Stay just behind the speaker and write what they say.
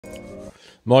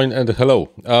Moin and hello.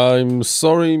 I'm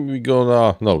sorry we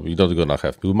don't gonna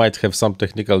have. We might have some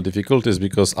technical difficulties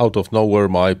because out of nowhere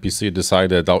my PC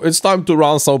decided it's time to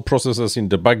run some processes in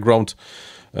the background,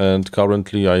 and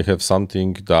currently I have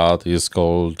something that is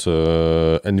called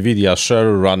NVIDIA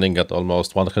Share running at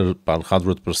almost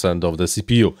 100% of the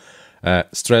CPU.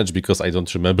 Strange because I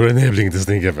don't remember enabling this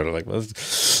thing ever,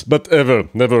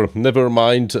 never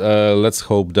mind. Let's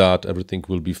hope that everything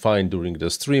will be fine during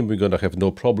the stream. We're gonna have no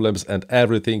problems and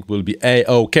everything will be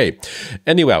a-okay.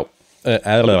 Anyway,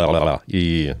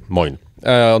 moin.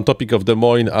 On topic of the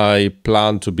Moin, I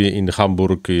plan to be in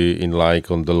Hamburg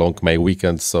on the long May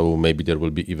weekend, so maybe there will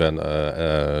be even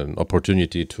an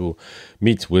opportunity to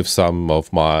meet with some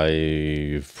of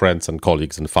my friends and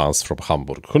colleagues and fans from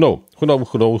Hamburg. Who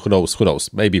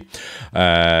knows? Maybe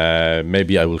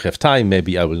I will have time,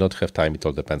 maybe I will not have time. It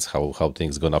all depends how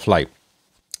things gonna fly.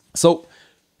 So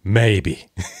maybe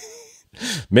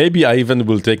maybe I even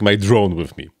will take my drone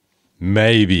with me.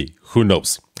 Maybe, who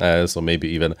knows? So maybe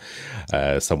even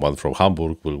someone from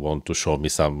Hamburg will want to show me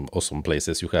some awesome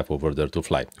places you have over there to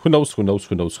fly. Who knows?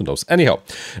 Anyhow,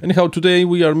 today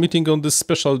we are meeting on this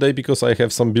special day because I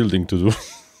have some building to do.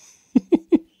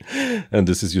 And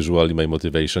this is usually my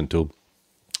motivation to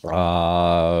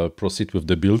proceed with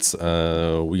the builds.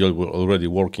 We were already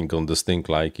working on this thing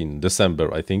like in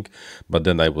December, I think, but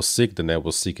then I was sick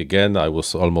again. I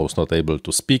was almost not able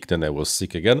to speak, then I was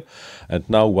sick again, and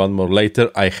now one more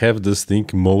later I have this thing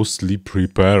mostly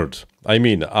prepared. I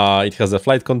mean, it has a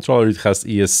flight controller, it has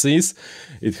ESCs,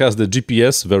 it has the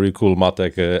GPS, very cool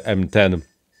Matek M10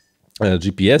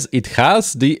 GPS. It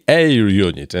has the air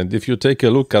unit, and if you take a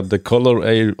look at the color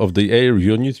of the air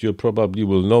unit, you probably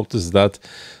will notice that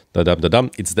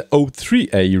it's the O3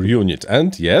 air unit.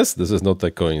 And yes, this is not a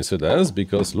coincidence,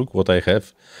 because look what I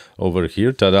have over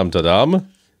here. Tadam.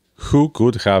 Who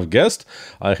could have guessed?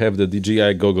 I have the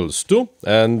DJI goggles too,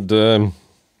 and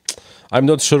I'm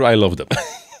not sure I love them.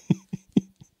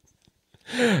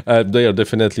 They are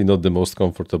definitely not the most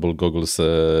comfortable goggles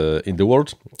in the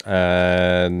world,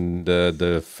 and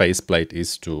the faceplate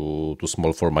is too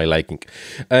small for my liking.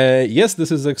 Yes,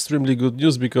 this is extremely good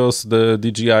news because the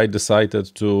DJI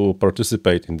decided to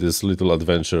participate in this little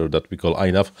adventure that we call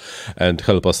INAV and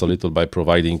help us a little by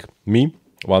providing me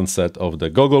one set of the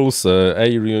goggles, air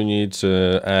unit,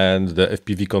 and the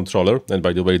FPV controller. And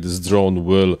by the way, this drone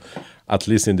will, at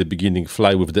least in the beginning,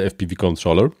 fly with the FPV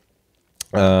controller.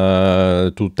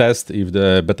 To test if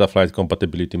the beta flight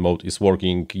compatibility mode is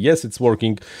working. Yes, it's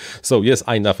working. So yes,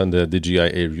 INAV and the DJI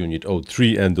Air Unit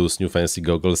 03 and those new fancy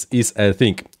goggles is a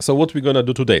thing. So what we're gonna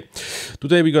do today?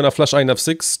 Today we're gonna flash INAV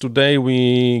 6. Today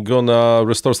we're gonna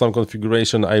restore some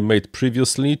configuration I made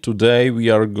previously. Today we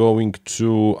are going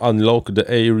to unlock the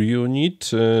Air Unit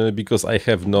because I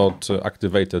have not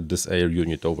activated this Air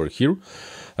Unit over here.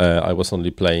 I was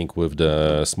only playing with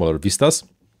the smaller vistas.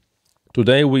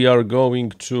 Today we are going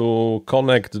to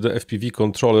connect the FPV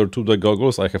controller to the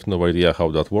goggles. I have no idea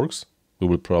how that works. We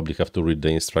will probably have to read the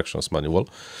instructions manual.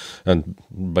 And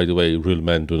by the way, real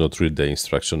men do not read the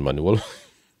instruction manual.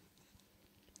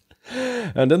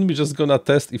 And then we're just gonna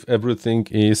test if everything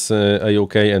is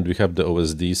a-okay, and we have the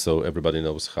OSD, so everybody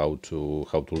knows how to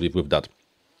live with that.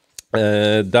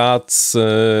 That's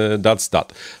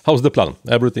that. How's the plan?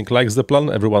 Everything likes the plan?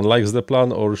 Everyone likes the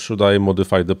plan? Or should I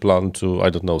modify the plan to, I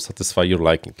don't know, satisfy your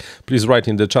liking? Please write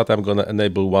in the chat. I'm gonna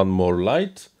enable one more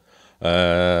light.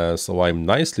 So I'm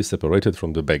nicely separated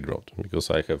from the background because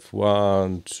I have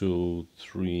 1, 2,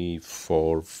 3,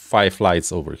 4, 5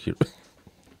 lights over here.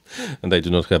 And I do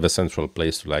not have a central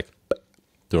place to like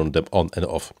turn them on and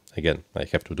off. Again, I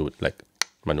have to do it like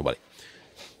manually.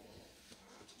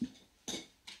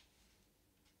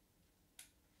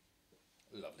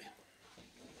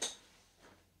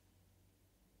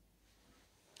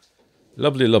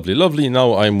 Lovely.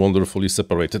 Now I'm wonderfully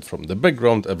separated from the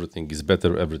background. Everything is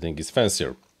better, everything is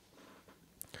fancier.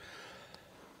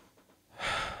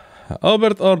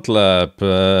 Albert Ortleb,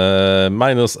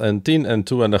 minus 18 and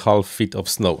 2.5 feet of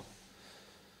snow.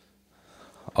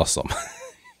 Awesome.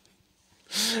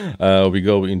 We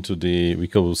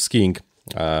go skiing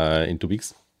in 2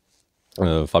 weeks.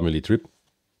 Family trip.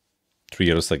 3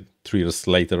 years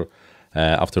later.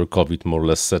 After COVID more or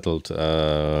less settled,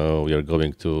 we are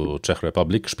going to Czech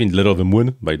Republic, Szpindlerowy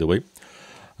Młyn, by the way,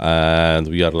 and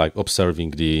we are like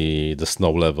observing the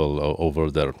snow level over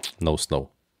there. No snow.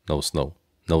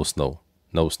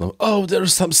 Oh,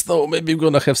 there's some snow. Maybe we're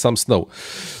gonna have some snow.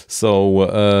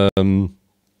 So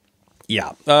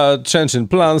Yeah, change in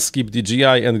plans, skip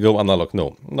DJI and go analog.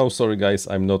 No, sorry guys,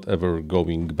 I'm not ever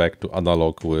going back to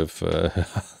analog with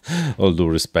all due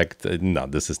respect. No,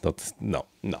 this is not, no.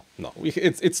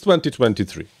 It's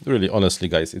 2023. Really, honestly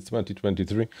guys, it's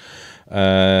 2023.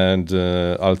 And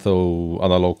although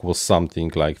analog was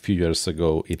something like a few years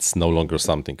ago, it's no longer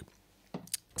something.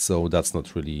 So that's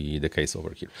not really the case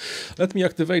over here. Let me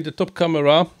activate the top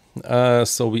camera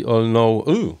so we all know,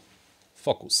 ooh,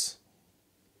 focus.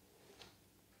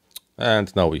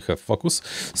 And now we have focus.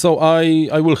 So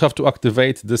I will have to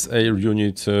activate this air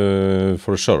unit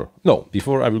for sure. No,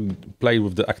 before I will play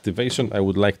with the activation, I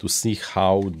would like to see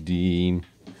how the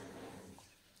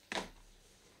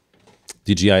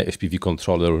DJI FPV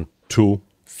controller 2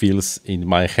 feels in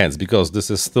my hands, because this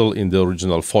is still in the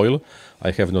original foil. I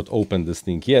have not opened this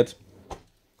thing yet.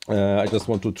 I just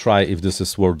want to try if this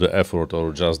is worth the effort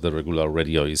or just the regular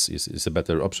radio is a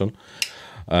better option.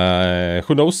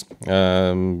 Who knows?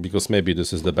 Because maybe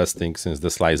this is the best thing since the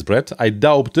sliced bread. I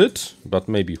doubt it, but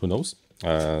maybe, who knows?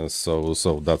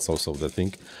 So that's also the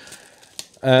thing.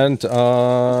 And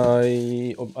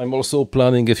I'm also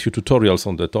planning a few tutorials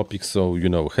on the topic, so you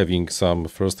know, having some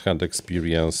first-hand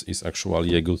experience is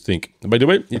actually a good thing. By the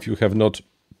way, if you have not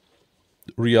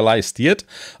realized yet,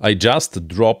 I just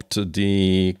dropped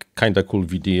the kinda cool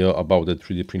video about the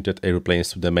 3D printed airplanes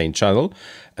to the main channel,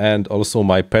 and also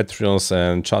my Patreons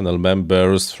and channel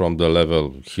members from the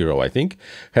level hero, I think,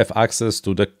 have access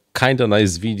to the kinda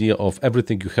nice video of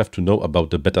everything you have to know about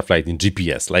the Betaflight in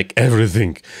GPS, like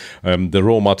everything. The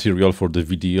raw material for the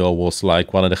video was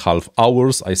like 1.5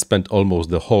 hours. I spent almost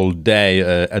the whole day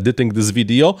editing this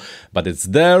video, but it's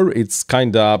there. It's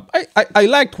kinda, I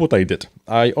liked what I did.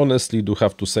 I honestly do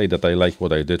have to say that I like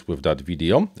what I did with that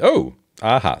video. Oh,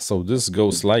 aha, so this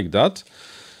goes like that.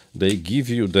 They give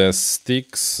you the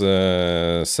sticks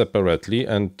separately,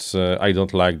 and I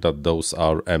don't like that those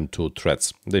are M2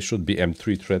 threads. They should be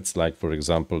M3 threads, like for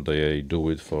example they do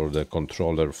it for the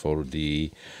controller for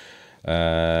the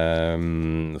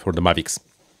Mavics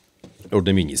or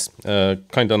the Minis.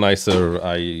 Kinda nicer.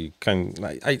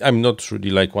 I'm not really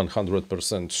like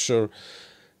 100% sure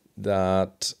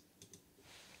that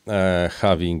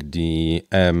having the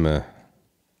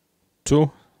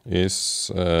M2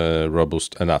 is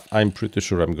robust enough. I'm pretty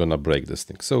sure I'm gonna break this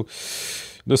thing. So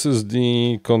this is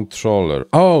the controller.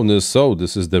 Oh no, so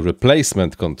this is the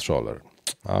replacement controller.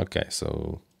 Okay,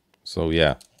 so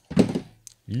yeah.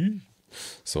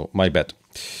 So my bad.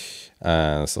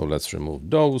 So let's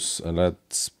remove those and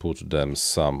let's put them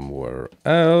somewhere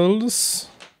else,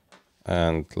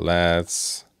 and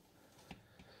let's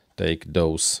take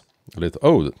those little,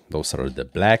 oh, those are the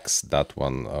blacks, that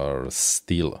one are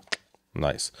steel.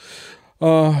 Nice.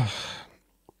 I'm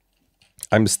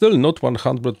still not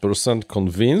 100%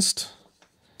 convinced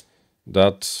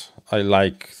that I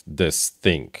like this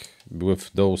thing with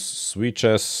those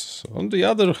switches. On the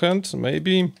other hand,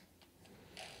 maybe,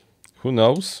 who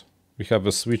knows? We have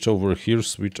a switch over here,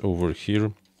 switch over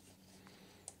here.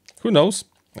 Who knows?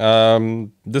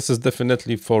 This is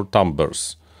definitely for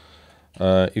tumbers.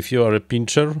 If you are a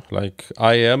pincher like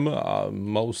I am,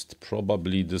 most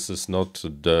probably this is not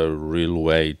the real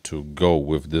way to go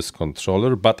with this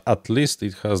controller, but at least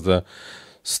it has the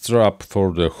strap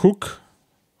for the hook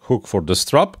for the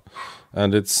strap,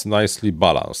 and it's nicely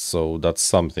balanced, so that's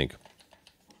something.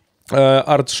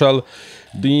 Art Shell,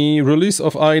 the release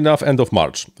of INAV end of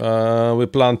March. We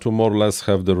plan to more or less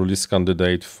have the release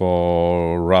candidate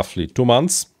for roughly 2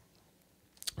 months.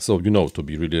 So, you know, to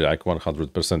be really like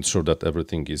 100% sure that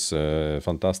everything is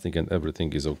fantastic and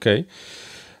everything is okay.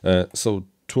 So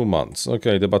 2 months.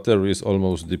 Okay, the battery is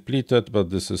almost depleted, but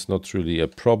this is not really a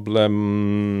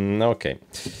problem. Okay.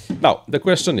 Now, the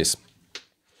question is,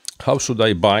 how should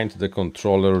I bind the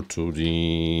controller to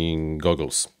the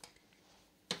goggles?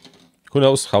 Who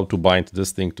knows how to bind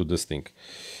this thing to this thing?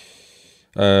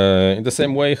 In the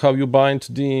same way how you bind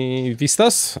the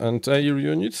Vistas and air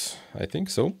units? I think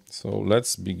so. So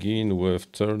let's begin with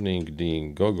turning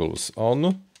the goggles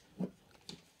on.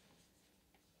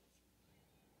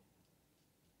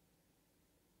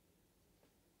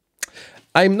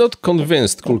 I'm not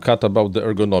convinced, Cool Cat, about the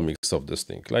ergonomics of this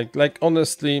thing. Like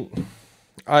honestly,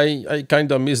 I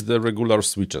kind of miss the regular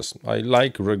switches. I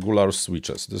like regular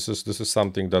switches. This is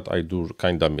something that I do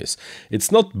kind of miss.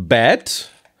 It's not bad.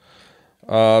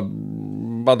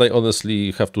 But I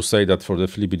honestly have to say that for the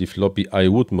flippity floppy, I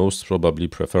would most probably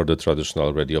prefer the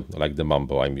traditional radio, like the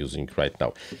Mambo I'm using right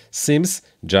now. Seems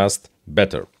just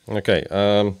better. Okay,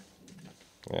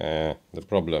 the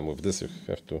problem with this, you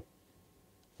have to...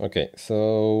 Okay,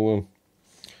 so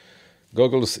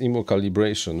goggles IMU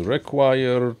calibration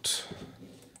required.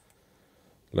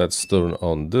 Let's turn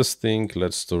on this thing.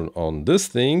 Let's turn on this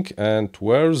thing. And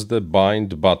where's the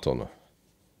bind button?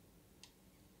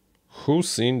 Who's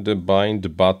seen the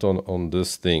bind button on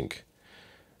this thing?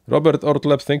 Robert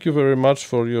Ortleb, thank you very much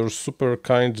for your super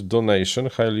kind donation.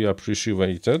 Highly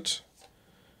appreciated.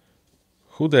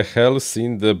 Who the hell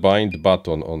seen the bind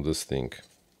button on this thing?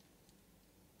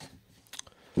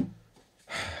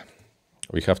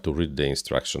 We have to read the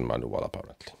instruction manual,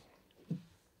 apparently.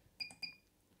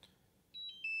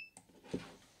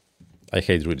 I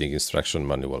hate reading instruction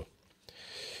manual.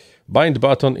 Bind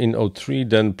button in O3,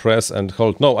 then press and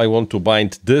hold. No, I want to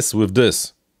bind this with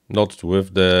this, not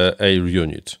with the air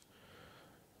unit.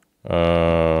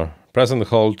 Press and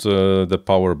hold the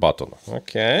power button.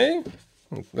 Okay.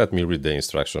 Let me read the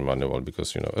instruction manual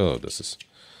because, you know, oh, this is...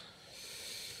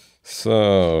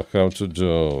 So, how to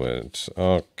do it?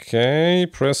 Okay,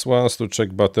 press once to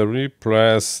check battery,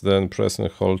 then press and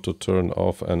hold to turn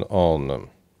off and on.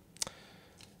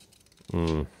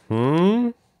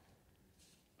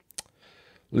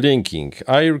 Linking,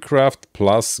 aircraft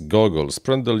plus goggles.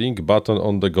 Press the link button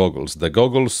on the goggles. The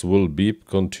goggles will beep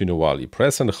continually.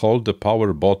 Press and hold the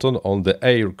power button on the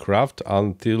aircraft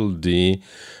until the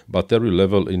battery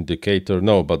level indicator...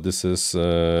 No, but this is...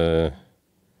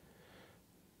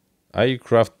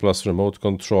 Aircraft plus remote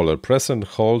controller. Press and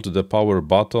hold the power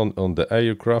button on the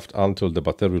aircraft until the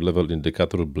battery level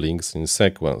indicator blinks in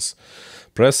sequence.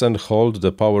 Press and hold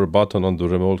the power button on the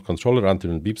remote controller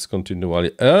until it beeps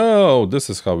continually. Oh, this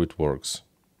is how it works.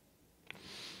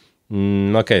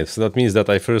 Okay, so that means that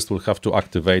I first will have to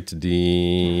activate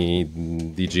the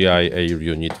DJI Air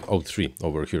Unit 03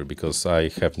 over here because I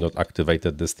have not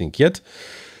activated this thing yet.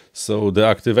 So the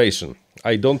activation.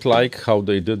 I don't like how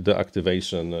they did the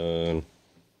activation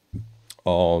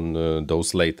on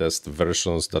those latest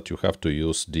versions that you have to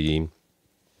use the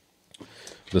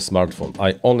smartphone.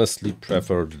 I honestly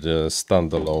preferred the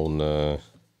standalone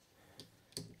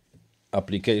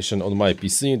application on my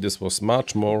PC. This was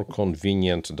much more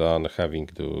convenient than having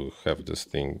to have this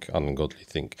thing, ungodly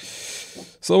thing.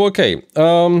 So okay,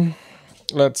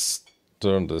 let's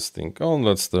turn this thing on.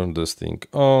 Let's turn this thing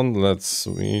on. Let's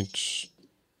switch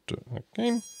to,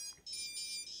 okay.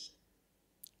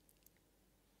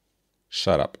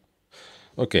 Shut up.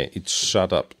 Okay, it's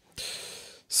shut up.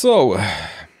 So,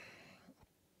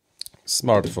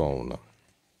 smartphone.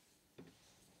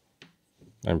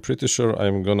 I'm pretty sure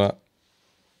I'm gonna...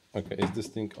 Okay, is this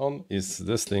thing on?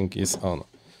 This thing is on.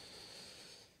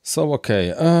 So,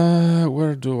 okay,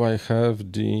 where do I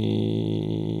have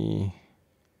the...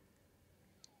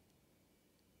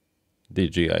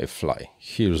 DJI Fly.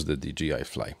 Here's the DJI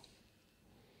Fly.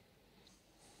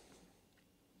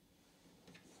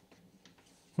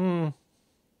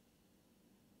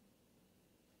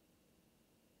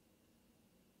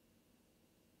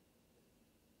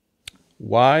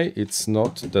 Why it's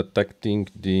not detecting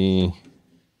the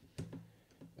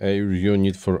air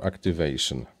unit for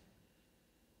activation?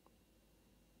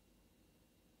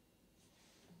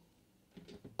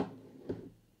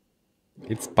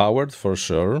 It's powered for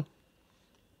sure,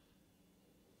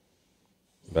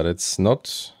 but it's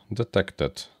not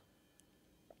detected.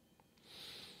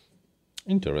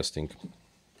 Interesting.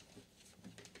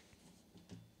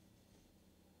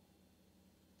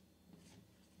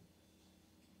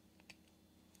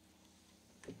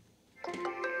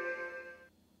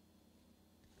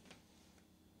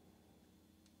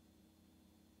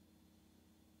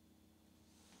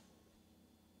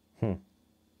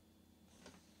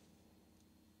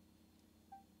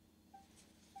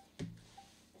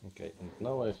 Okay, and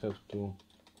now I have to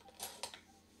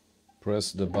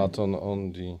press the button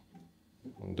on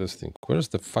this thing. Where's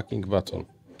the fucking button?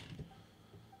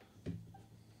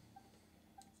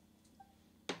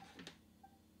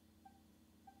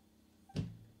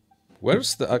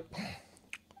 Where's the...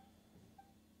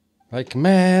 like,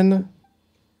 man!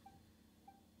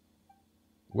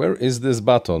 Where is this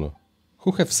button?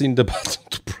 Who have seen the button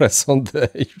to press on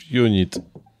the unit?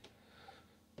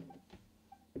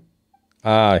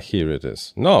 Ah, here it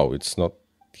is. No, it's not.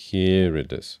 Here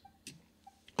it is.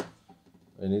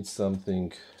 I need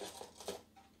something...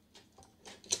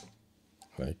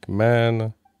 like,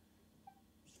 man...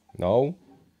 No.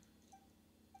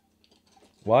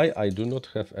 Why I do not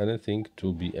have anything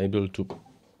to be able to...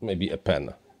 maybe a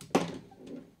pen.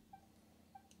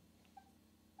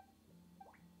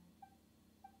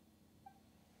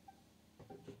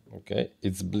 Okay,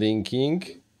 it's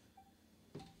blinking.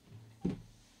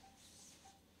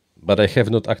 But I have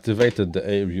not activated the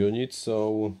air unit,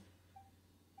 so...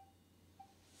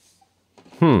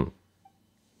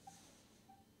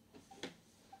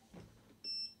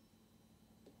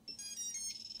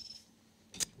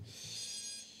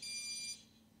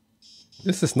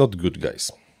 This is not good,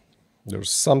 guys.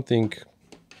 There's something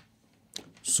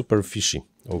super fishy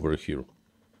over here.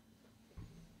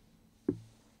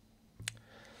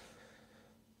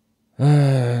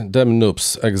 Them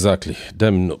noobs, exactly.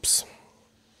 Them noobs.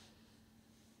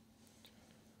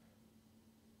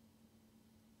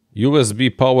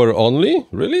 USB power only?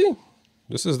 Really?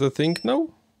 This is the thing now?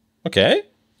 Okay.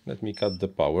 Let me cut the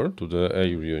power to the air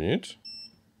unit.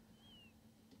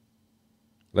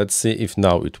 Let's see if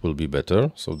now it will be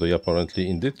better. So they apparently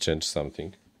indeed changed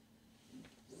something.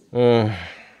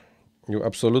 You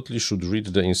absolutely should read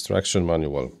the instruction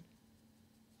manual.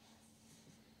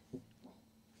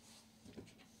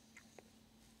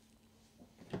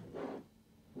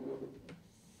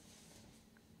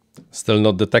 Still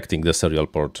not detecting the serial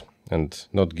port and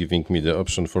not giving me the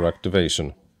option for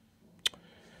activation.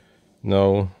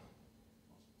 No.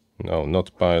 No,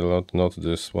 not pilot, not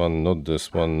this one, not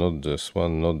this one, not this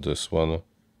one, not this one.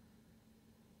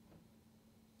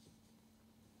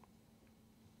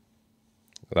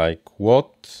 Like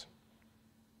what?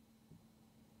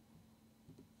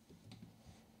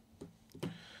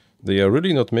 They are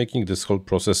really not making this whole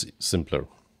process simpler.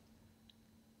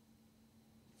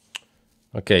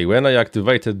 Okay, when I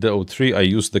activated the O3, I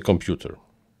used the computer.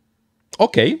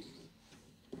 Okay,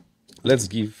 let's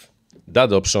give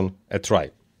that option a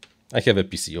try. I have a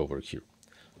PC over here.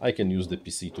 I can use the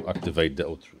PC to activate the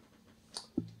O3.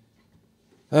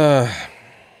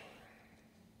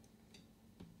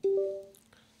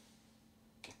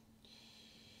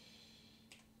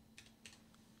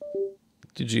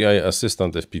 DJI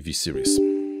Assistant FPV series.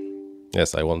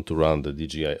 Yes, I want to run the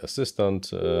DJI Assistant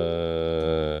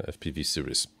FPV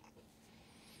series.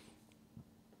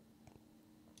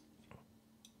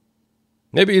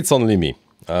 Maybe it's only me,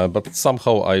 but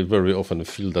somehow I very often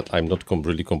feel that I'm not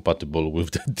really compatible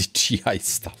with the DJI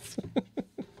stuff.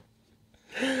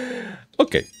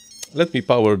 Okay, let me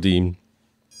power the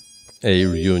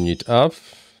air unit up,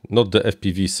 not the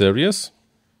FPV series.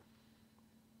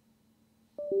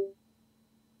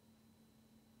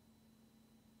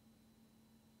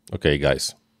 Okay,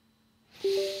 guys.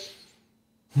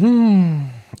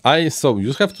 So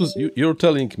you have to. You're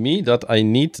telling me that I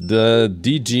need the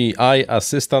DJI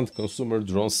Assistant Consumer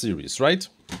Drone Series, right?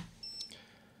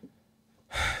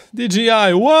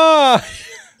 DJI, why?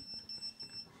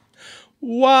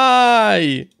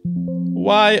 Why?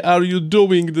 Why are you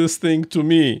doing this thing to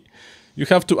me? You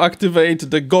have to activate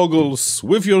the goggles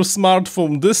with your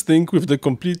smartphone. This thing with the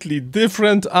completely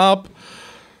different app.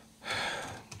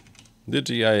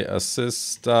 DJI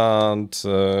Assistant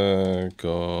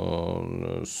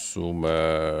Consumer.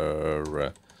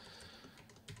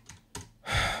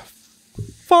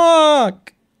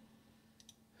 Fuck!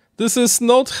 This is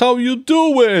not how you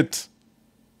do it!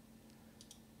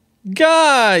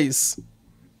 Guys!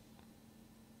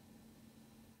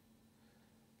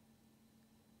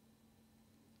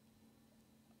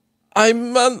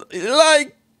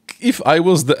 Like, if I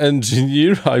was the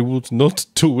engineer, I would not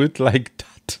do it like that.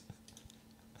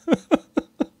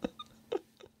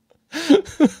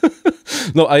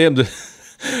 No, I'm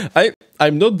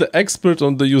not the expert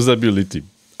on the usability.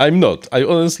 I'm not. I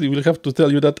honestly will have to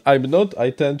tell you that I'm not.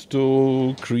 I tend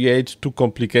to create too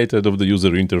complicated of the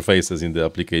user interfaces in the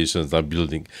applications I'm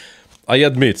building. I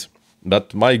admit,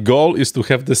 but my goal is to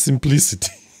have the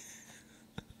simplicity.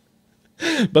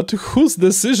 But whose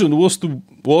decision was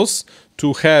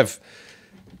to have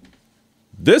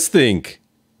this thing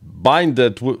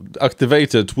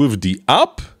activated with the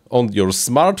app on your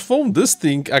smartphone, this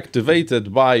thing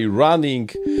activated by running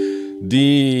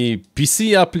the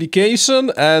PC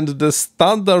application and the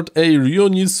standard air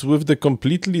units with the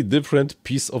completely different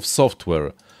piece of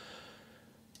software.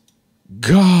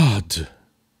 God,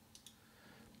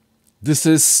 this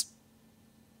is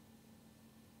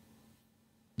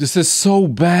so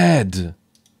bad.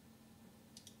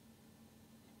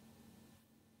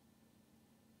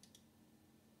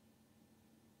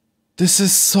 This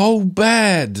is so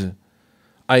bad.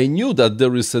 I knew that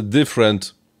there is a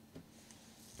different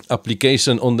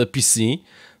application on the PC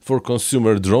for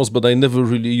consumer drones, but I never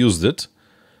really used it.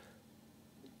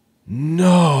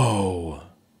 No.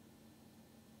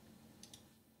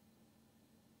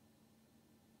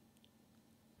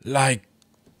 Like,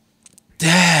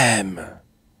 damn.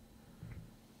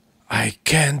 I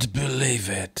can't believe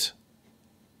it.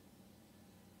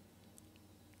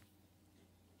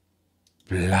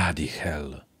 Bloody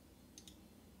hell.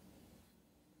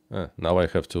 Now I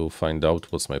have to find out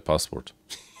what's my password.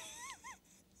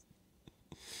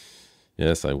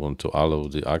 Yes, I want to allow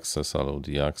the access,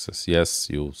 Yes,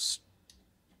 use.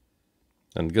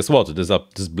 And guess what?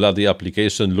 This bloody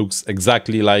application looks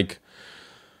exactly like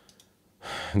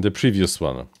The previous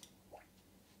one.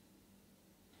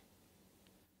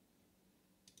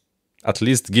 At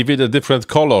least give it a different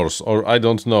colors, or I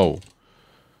don't know.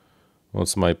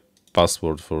 What's my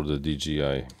password for the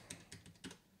DJI?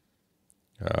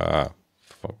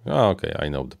 Fuck. Oh, okay, I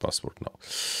know the password now.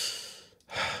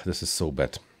 This is so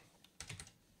bad.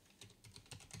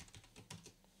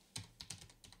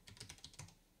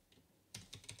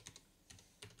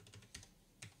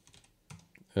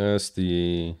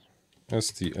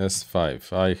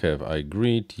 STS5. I have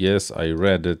agreed. Yes, I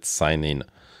read it. Sign in.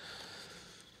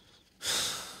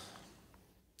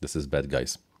 This is bad,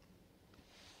 guys.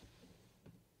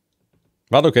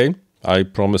 But okay, I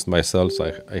promised myself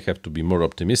I have to be more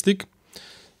optimistic.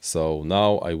 So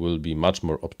now I will be much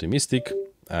more optimistic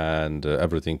and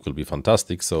everything will be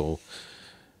fantastic. So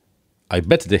I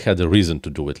bet they had a reason to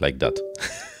do it like that.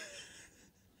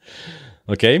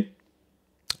 Okay.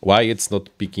 Why it's not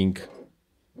picking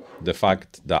the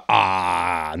fact that,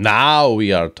 now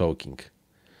we are talking.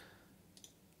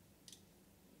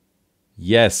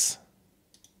 Yes.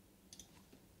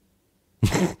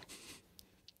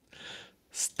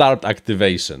 Start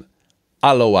activation.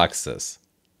 Allow access.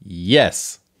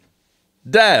 Yes.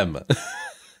 Damn.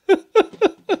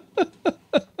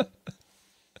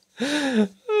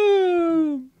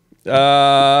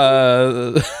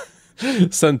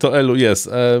 Sento Elu, yes,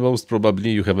 most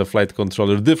probably you have a flight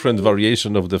controller, different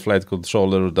variation of the flight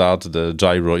controller that the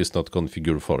gyro is not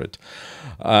configured for it.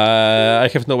 I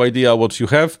have no idea what you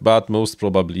have, but most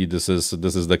probably this is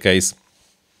the case.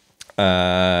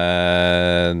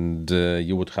 And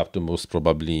you would have to most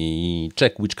probably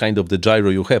check which kind of the gyro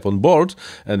you have on board,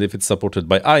 and if it's supported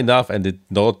by INAV, and if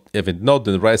it not,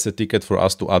 then raise a ticket for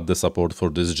us to add the support for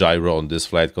this gyro on this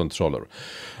flight controller.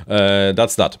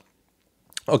 That's that.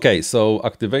 Okay, so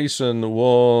activation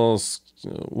was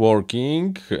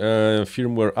working.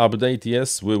 Firmware update,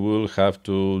 yes, we will have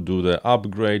to do the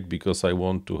upgrade because I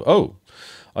want to...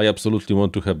 I absolutely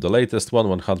want to have the latest one,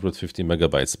 150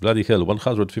 megabytes. Bloody hell,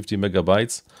 150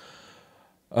 megabytes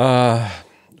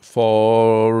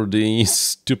for the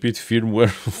stupid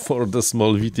firmware for the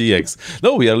small VTX.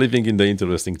 No, we are living in the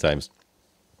interesting times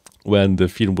when the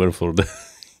firmware for the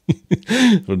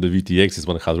for the VTX is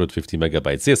 150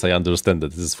 megabytes. Yes, I understand that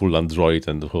this is full Android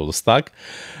and the whole stack,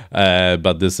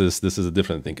 but this is a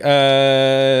different thing.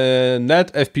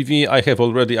 Net FPV, I have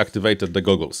already activated the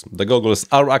goggles. The goggles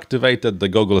are activated. The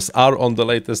goggles are on the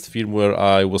latest firmware.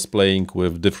 I was playing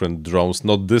with different drones,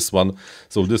 not this one,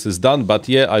 so this is done. But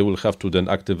yeah, I will have to then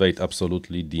activate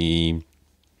absolutely the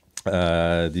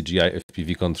DJI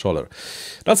FPV controller.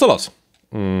 That's a lot.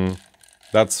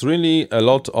 That's really a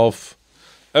lot of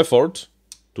effort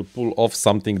to pull off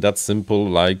something that simple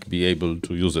like be able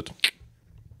to use it.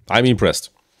 I'm impressed.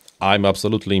 I'm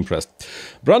absolutely impressed.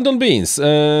 Brandon Beans,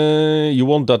 you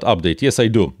want that update? Yes, I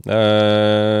do.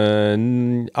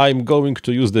 I'm going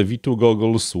to use the V2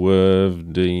 goggles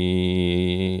with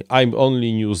the... I'm only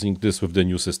using this with the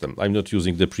new system. I'm not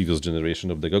using the previous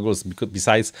generation of the goggles because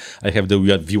besides I have the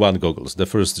V1 goggles, the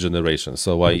first generation.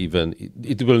 So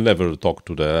it will never talk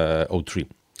to the O3.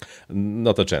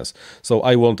 Not a chance. So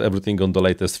I want everything on the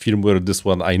latest firmware. This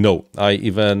one I know. I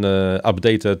even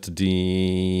updated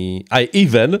the... I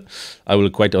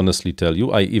will quite honestly tell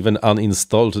you, I even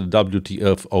uninstalled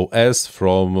WTF OS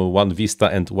from one Vista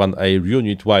and one Air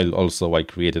unit, while also I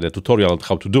created a tutorial on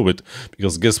how to do it.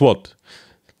 Because guess what?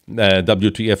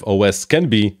 WTF OS can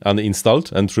be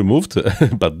uninstalled and removed,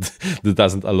 but that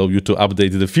doesn't allow you to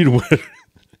update the firmware.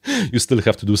 You still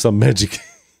have to do some magic.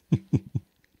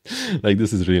 Like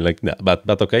this is really like, nah,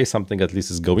 but okay, something at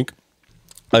least is going.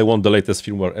 I want the latest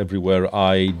firmware everywhere.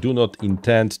 I do not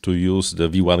intend to use the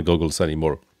V1 goggles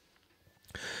anymore.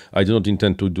 I do not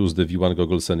intend to use the V1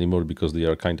 goggles anymore because they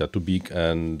are kind of too big,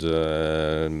 and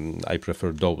I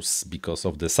prefer those because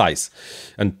of the size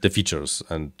and the features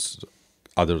and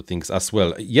other things as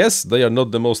well. Yes, they are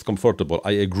not the most comfortable.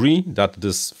 I agree that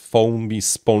this foamy,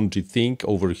 spongy thing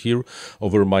over here,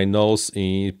 over my nose,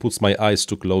 it puts my eyes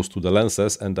too close to the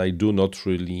lenses, and I do not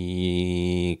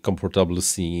really comfortably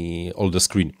see all the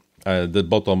screen. The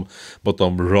bottom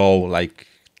row, like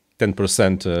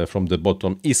 10% from the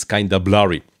bottom, is kind of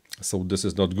blurry. So this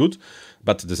is not good,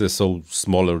 but this is so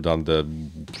smaller than the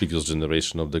previous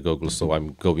generation of the goggles, so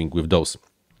I'm going with those.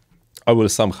 I will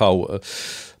somehow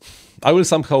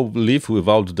live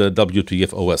without the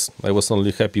WTF OS. I was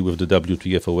only happy with the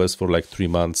WTF OS for like 3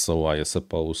 months, so I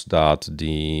suppose that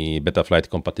the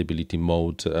Betaflight compatibility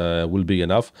mode will be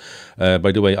enough.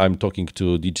 By the way, I'm talking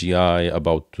to DJI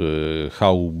about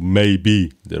how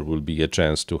maybe there will be a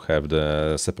chance to have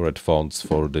the separate fonts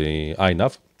for the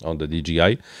INAV. on the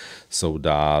DJI, so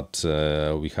that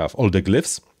we have all the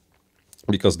glyphs.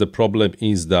 Because the problem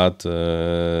is that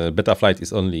Betaflight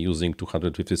is only using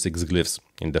 256 glyphs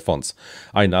in the fonts.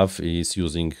 INAV is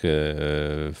using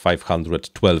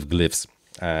 512 glyphs,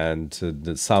 and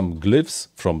some glyphs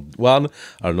from one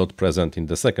are not present in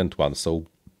the second one. So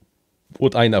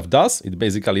what INAV does, it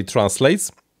basically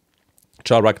translates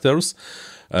characters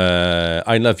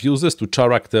INAV uses to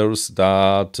characters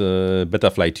that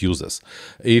Betaflight uses.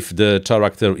 If the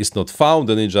character is not found,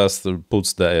 then it just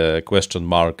puts the question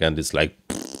mark and it's like,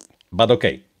 but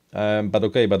okay.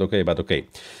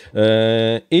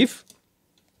 If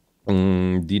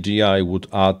DJI would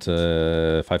add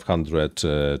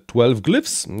 512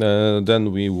 glyphs,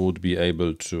 then we would be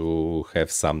able to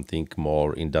have something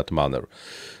more in that manner.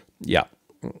 Yeah.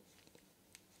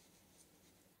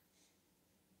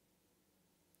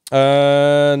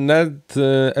 Net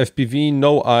FPV,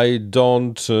 no, I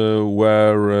don't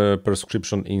wear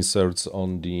prescription inserts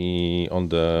on the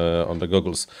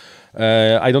goggles.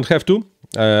 I don't have to.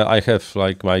 I have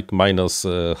like minus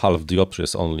half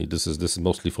dioptries only. This is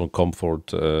mostly for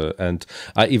comfort, and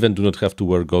I even do not have to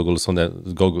wear goggles on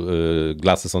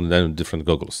glasses on different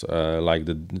goggles. Like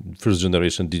the first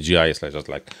generation DJIs, I just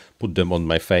like put them on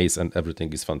my face and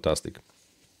everything is fantastic.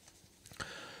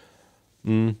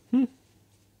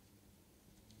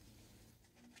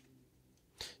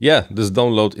 Yeah, this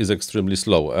download is extremely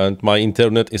slow, and my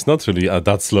internet is not really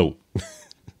that slow.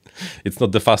 It's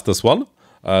not the fastest one,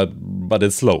 but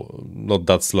it's slow, not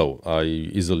that slow. I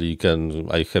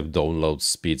have download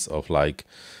speeds of like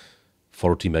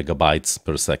 40 megabytes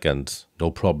per second, no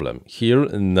problem. Here,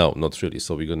 no, not really.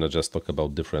 So we're gonna just talk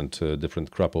about different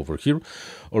crap over here,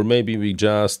 or maybe we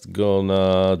just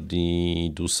gonna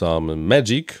do some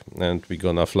magic and we're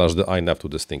gonna flash the INAV to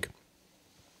this thing.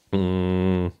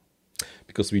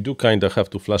 Because we do kind of have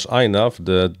to flash INAV.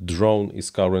 The drone is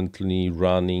currently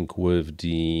running with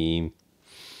the...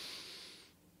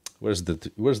 Where's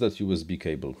that USB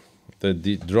cable?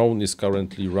 The drone is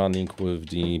currently running with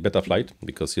the Betaflight,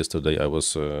 because yesterday I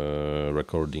was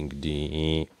recording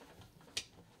the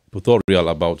tutorial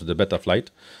about the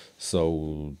Betaflight.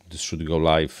 So this should go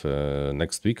live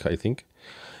next week, I think.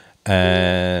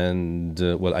 And,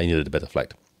 well, I needed the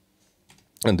Betaflight.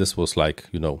 And this was like,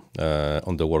 you know,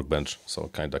 on the workbench, so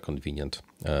kind of convenient.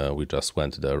 We just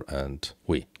went there and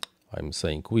I'm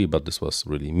saying we, but this was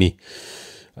really me,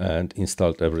 and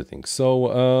installed everything. So,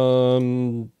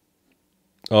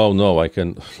 oh no, I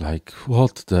can, like,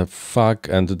 what the fuck?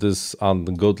 And this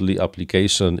ungodly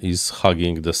application is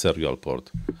hugging the serial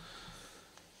port.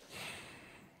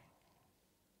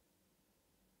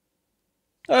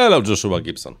 Hello, Joshua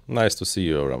Gibson. Nice to see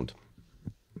you around.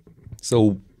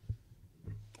 So,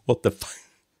 what the fuck?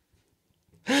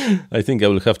 I think I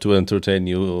will have to entertain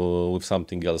you with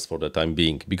something else for the time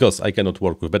being, because I cannot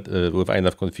work with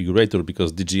INAV configurator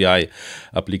because DJI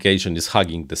application is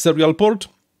hugging the serial port.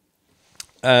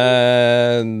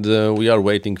 And we are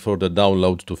waiting for the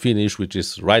download to finish, which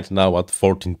is right now at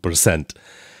 14%.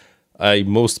 I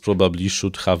most probably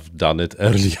should have done it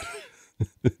earlier.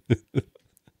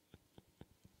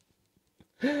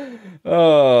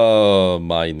 Oh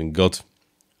my god.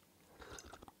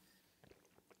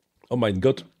 Oh my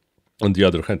god. On the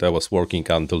other hand, I was working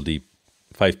until the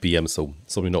 5 p.m. So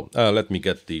you know, let me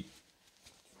get the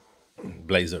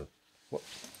blazer. What?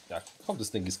 Yeah, how this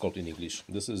thing is called in English?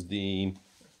 This is the...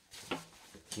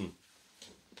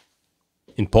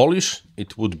 In Polish,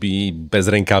 it would be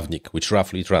bezrękawnik, which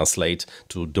roughly translates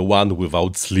to the one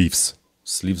without sleeves.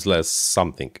 Sleeveless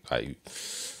something. I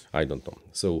don't know.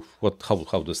 So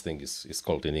how this thing is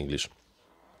called in English?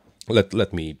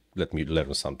 Let me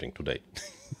learn something today.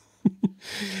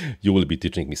 You will be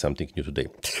teaching me something new today.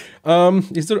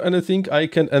 Is there anything I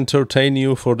can entertain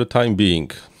you for the time being?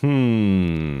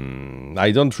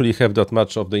 I don't really have that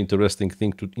much of the interesting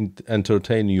thing to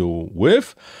entertain you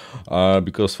with,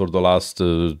 because for the last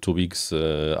 2 weeks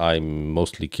I'm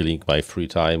mostly killing my free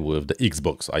time with the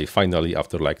Xbox. I finally,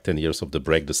 after like 10 years of the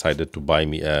break, decided to buy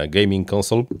me a gaming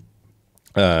console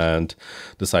and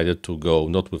decided to go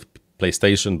not with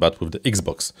PlayStation but with the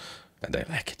Xbox, and I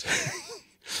like it.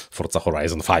 Forza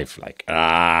Horizon 5, like,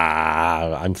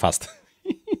 I'm fast.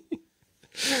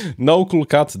 No cool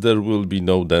cut, there will be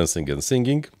no dancing and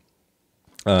singing.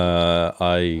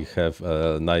 I have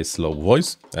a nice low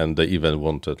voice, and they even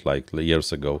wanted, like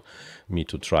years ago, me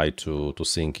to try to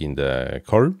sing in the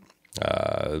chorus.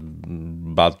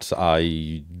 but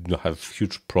I have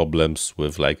huge problems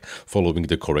with like following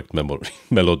the correct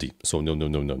melody. So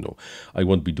no. I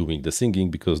won't be doing the singing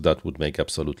because that would make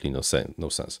absolutely no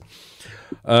sense.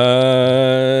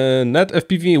 Net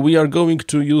FPV, we are going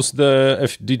to use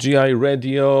the DJI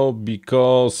radio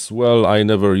because, well, I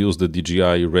never used the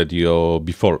DJI radio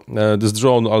before. This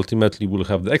drone ultimately will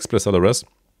have the Express LRS.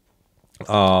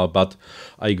 But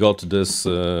I got this,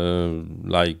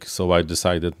 so I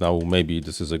decided now maybe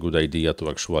this is a good idea to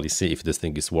actually see if this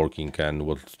thing is working and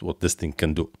what this thing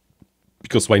can do.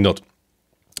 Because why not?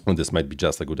 And this might be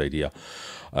just a good idea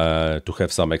to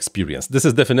have some experience. This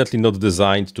is definitely not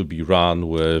designed to be run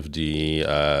with the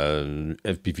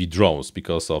FPV drones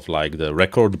because of like the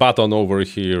record button over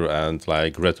here and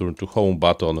like return to home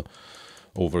button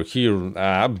over here.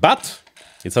 But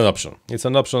it's an option. It's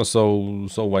an option, so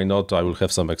why not? I will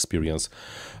have some experience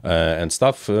and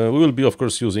stuff. We will be, of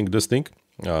course, using this thing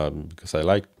because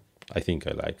I think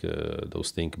I like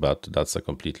those things, but that's a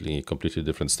completely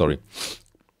different story.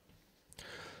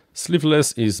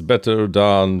 Sleeveless is better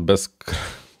than best.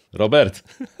 Robert.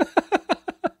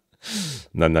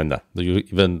 No. Do you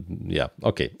even? Yeah.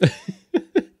 Okay.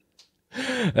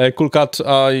 Cool cat.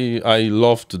 I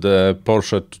loved the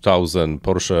Porsche 2000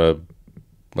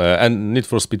 and Need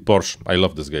for Speed Porsche. I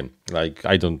love this game. Like,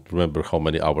 I don't remember how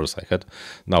many hours I had.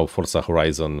 Now Forza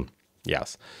Horizon,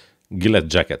 yes. Gillette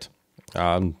jacket.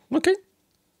 Okay,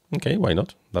 why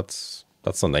not? That's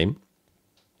a name.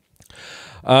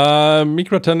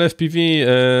 Micro 10 FPV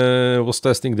was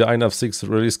testing the INAV 6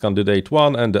 release candidate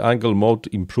 1 and the angle mode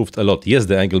improved a lot. Yes,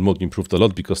 the angle mode improved a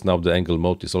lot because now the angle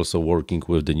mode is also working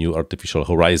with the new artificial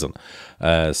horizon.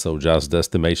 So just the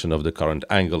estimation of the current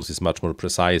angles is much more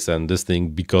precise, and this thing,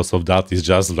 because of that, is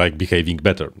just like behaving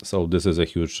better. So this is a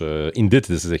huge, indeed,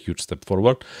 this is a huge step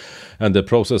forward. And the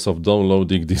process of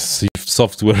downloading this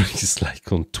software is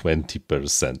like on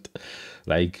 20%.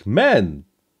 Like, man,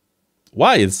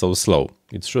 why it's so slow?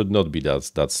 It should not be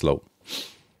that slow.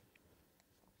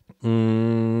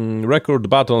 Record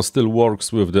button still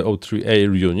works with the O3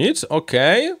 Air unit.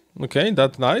 Okay,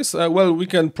 that's nice. Well, we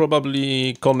can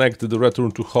probably connect the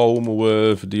return to home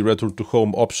with the return to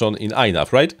home option in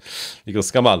INAV, right?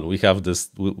 Because come on, we have this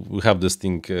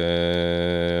thing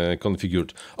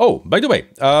configured. Oh, by the way,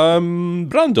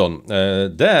 Brandon.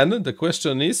 Then the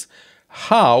question is,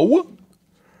 how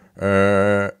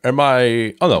am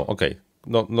I? Oh no, okay.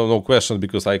 No question,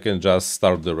 because I can just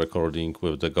start the recording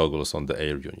with the goggles on the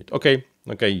Air unit. Okay,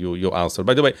 you answer.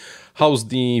 By the way, how's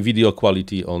the video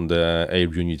quality on the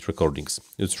Air unit recordings?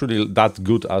 It's really that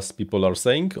good as people are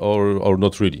saying, or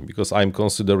not really? Because I'm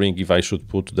considering if I should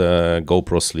put the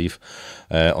GoPro sleeve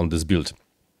on this build.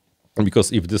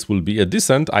 Because if this will be a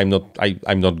decent, I'm not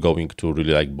going to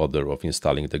really like bother of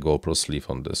installing the GoPro sleeve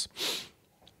on this.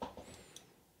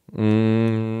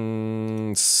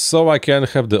 So I can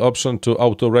have the option to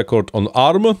auto record on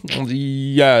ARM.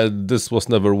 Yeah, this was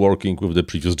never working with the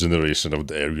previous generation of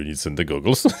the Air units and the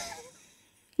goggles.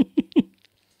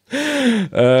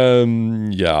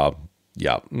 Yeah.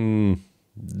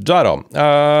 Jaro,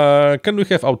 can we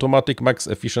have automatic max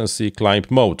efficiency climb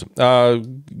mode?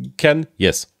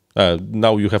 Yes.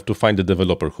 Now you have to find the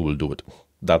developer who will do it.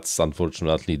 That's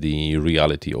unfortunately the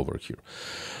reality over here.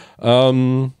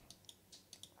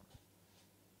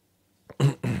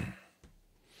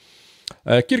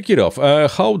 Kirkirov,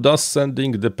 how does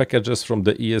sending the packages from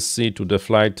the ESC to the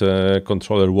flight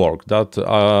controller work? That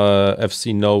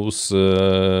FC knows.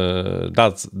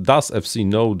 Does FC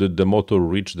know that the motor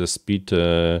reach the speed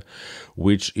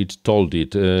which it told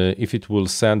it? If it will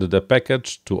send the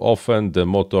package too often, the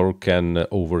motor can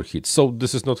overheat. So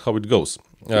this is not how it goes.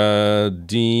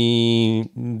 This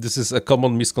is a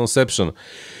common misconception.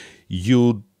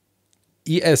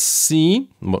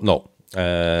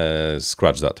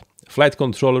 Scratch that. Flight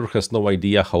controller has no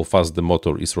idea how fast the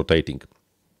motor is rotating.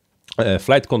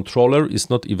 Flight controller is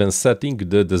not even setting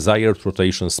the desired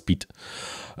rotation speed.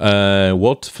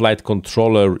 What flight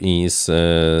controller is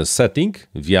setting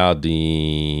via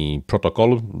the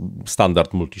protocol,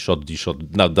 standard multi-shot,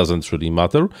 D-shot, that doesn't really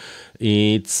matter.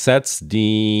 It sets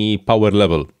the power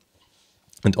level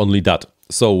and only that.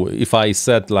 So if I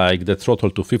set like the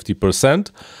throttle to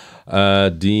 50%,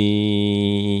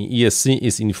 the ESC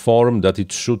is informed that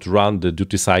it should run the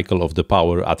duty cycle of the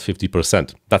power at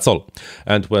 50%. That's all.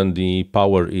 And when the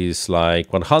power is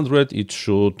like 100, it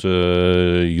should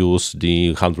use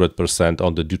the 100%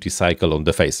 on the duty cycle on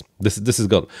the face. This is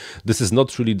gone. This is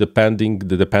not really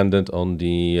dependent on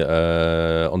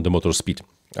the motor speed.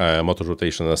 motor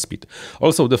rotational speed.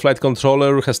 Also, the flight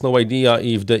controller has no idea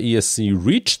if the ESC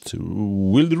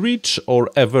will reach, or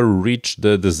ever reach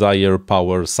the desired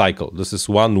power cycle. This is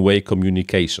one-way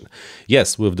communication.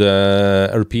 Yes, with the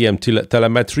RPM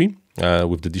telemetry,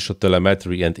 with the D-Shot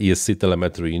telemetry and ESC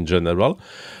telemetry in general,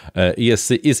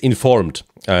 ESC is informed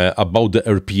about the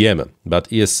RPM, but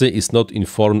ESC is not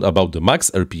informed about the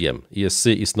max RPM.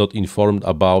 ESC is not informed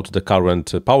about the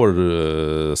current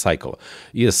power cycle.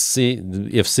 ESC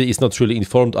is not really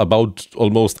informed about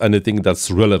almost anything that's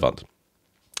relevant.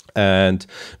 And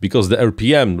because the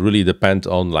RPM really depend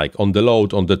on on the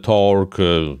load, on the torque,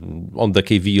 on the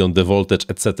kV, on the voltage,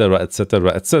 etc.,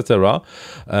 etc., etc.,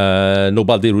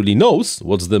 nobody really knows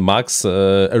what's the max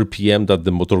RPM that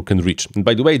the motor can reach. And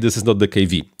by the way, this is not the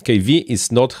kV. kV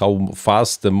is not how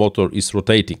fast the motor is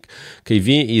rotating.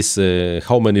 kV is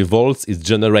how many volts it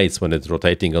generates when it's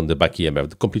rotating on the back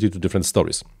EMF. Completely two different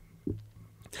stories.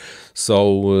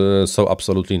 So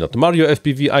absolutely not. Mario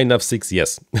FPV INAV 6,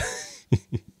 yes.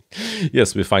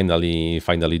 Yes, we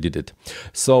finally did it.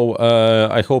 So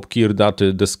I hope, Kir, that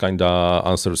this kind of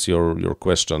answers your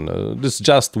question. This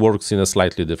just works in a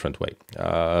slightly different way.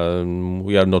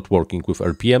 We are not working with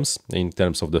RPMs in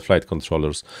terms of the flight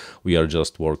controllers. We are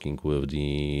just working with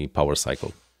the power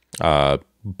cycle.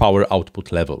 Power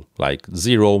output level, like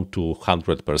 0 to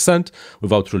 100%,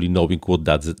 without really knowing what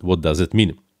does it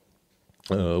mean.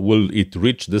 Will it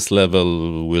reach this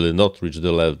level? Will it not reach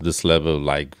this level?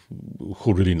 Like,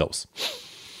 who really knows?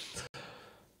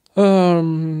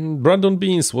 Brandon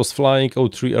Beans was flying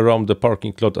O3 around the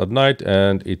parking lot at night,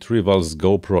 and it rivals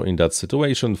GoPro in that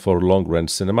situation. For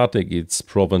long-range cinematic, it's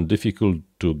proven difficult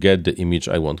to get the image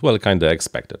I want. Well, kind of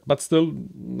expected, but still,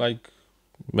 like,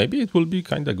 maybe it will be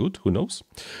kind of good. Who knows?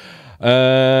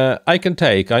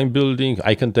 ICANTech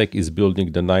is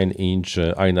building the 9-inch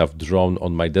INAV drone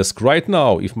on my desk right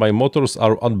now. If my motors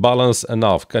are unbalanced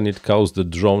enough, can it cause the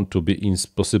drone to be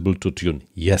impossible to tune?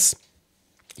 Yes.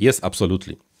 Yes,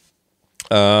 absolutely.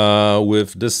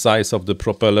 With this size of the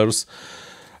propellers,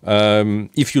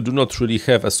 if you do not really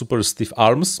have a super stiff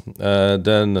arms,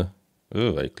 then...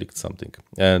 Oh, I clicked something.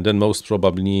 And then most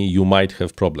probably you might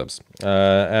have problems.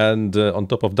 And on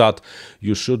top of that,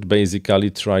 you should basically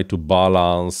try to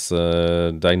balance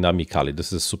dynamically.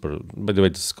 This is super, by the way,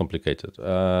 this is complicated.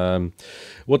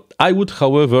 What I would,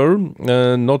 however,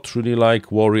 not really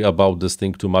worry about this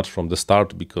thing too much from the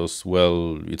start, because,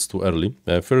 well, it's too early.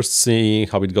 First, see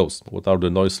how it goes. What are the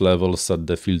noise levels? Set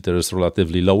the filters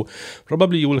relatively low.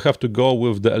 Probably you will have to go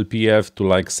with the LPF to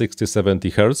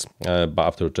 60-70 Hertz, but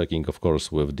after checking, of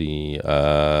course, with the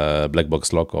black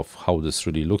box log of how this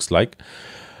really looks like.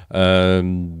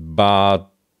 But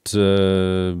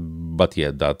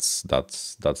yeah, that's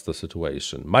the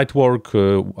situation. Might work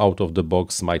out of the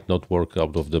box, might not work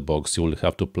out of the box. You will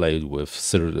have to play with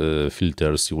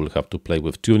filters. You will have to play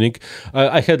with tuning.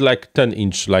 I had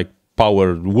 10-inch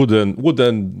power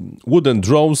wooden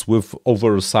drones with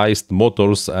oversized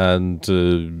motors and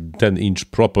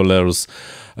 10-inch propellers.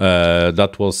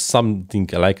 That was something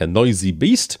like a noisy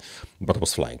beast, but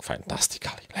was flying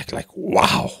fantastically. Like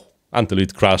wow! Until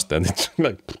it crashed, and it,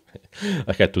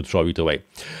 I had to throw it away.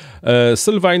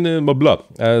 Sylvain Mobla,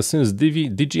 since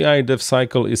DJI dev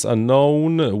cycle is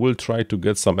unknown, we'll try to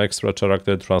get some extra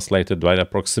character translated by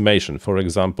approximation. For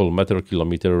example, meter,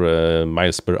 kilometer,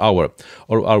 miles per hour.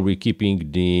 Or are we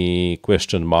keeping the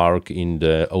question mark in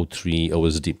the O3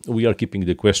 OSD? We are keeping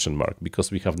the question mark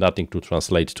because we have nothing to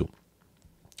translate to.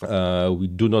 We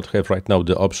do not have right now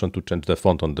the option to change the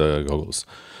font on the goggles.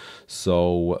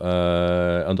 So,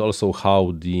 and also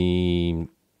how the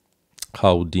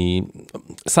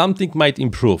something might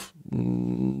improve,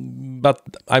 but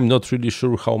I'm not really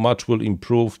sure how much will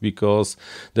improve, because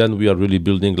then we are really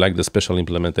building the special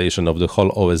implementation of the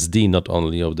whole OSD, not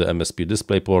only of the MSP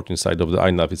Displyport inside of the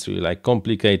INAV. It's really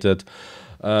complicated.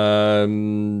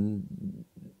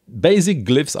 Basic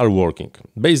glyphs are working.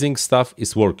 Basic stuff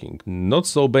is working. Not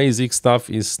so basic stuff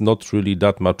is not really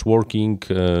that much working.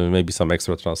 Maybe some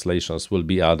extra translations will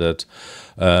be added.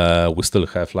 We still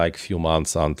have few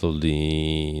months until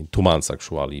 2 months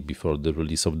actually before the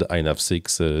release of the INAV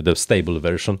 6, the stable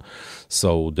version.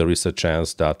 So there is a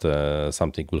chance that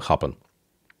something will happen.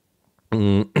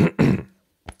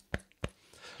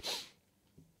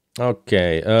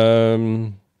 Okay.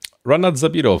 Ranat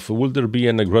Zabirov, will there be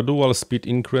a gradual speed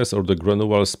increase or the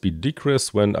gradual speed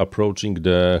decrease when approaching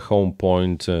the home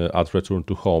point at return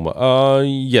to home?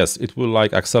 Yes, it will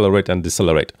accelerate and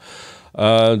decelerate.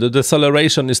 The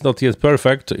deceleration is not yet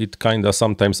perfect. It kind of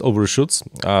sometimes overshoots.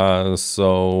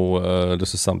 So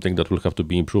this is something that will have to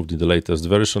be improved in the latest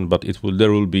version, but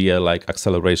there will be a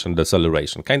acceleration,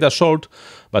 deceleration. Kind of short,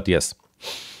 but yes.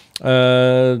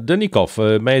 Denikov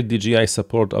made DJI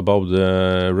support about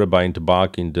the rebind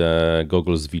bug in the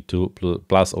goggles V2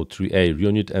 Plus O3A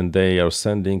unit, and they are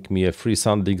sending me a free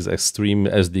SanDisk Extreme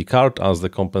SD card as the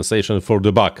compensation for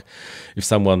the bug, if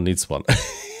someone needs one.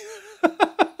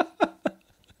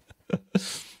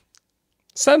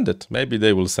 Send it. Maybe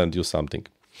they will send you something.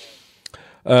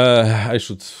 I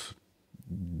should...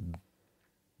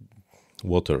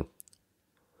 Water.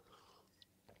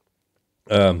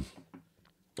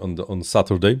 On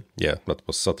Saturday, yeah, that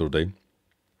was Saturday,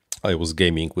 I was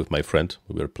gaming with my friend.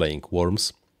 We were playing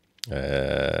Worms,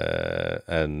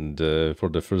 and for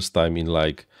the first time in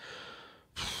like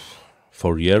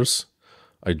 4 years,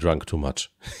 I drank too much.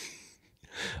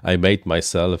 I made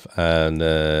myself an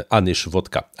anise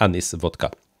vodka,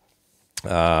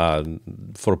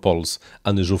 for Poles,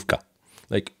 anyżówka,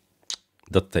 like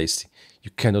that tasty.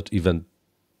 You cannot even.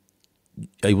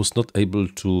 I was not able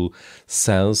to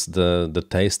sense the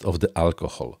taste of the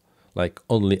alcohol, like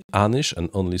only anise and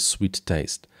only sweet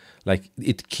taste. Like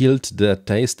it killed the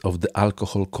taste of the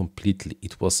alcohol completely.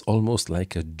 It was almost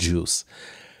like a juice.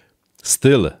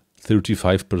 Still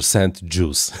 35%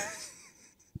 juice.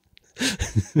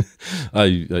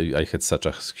 I had such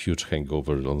a huge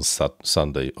hangover on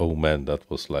Sunday. Oh man, that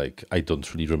was like, I don't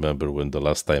really remember when the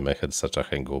last time I had such a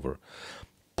hangover.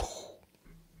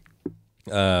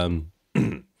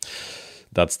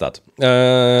 That's that.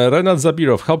 Renat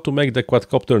Zabirov, how to make the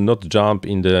quadcopter not jump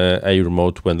in the air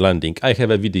mode when landing. I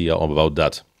have a video about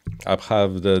that. I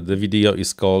have the video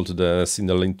is called the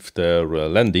Cinelifter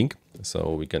landing,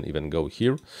 so we can even go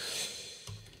here.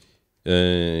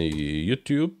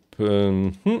 YouTube.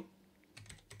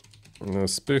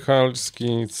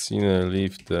 Spychalski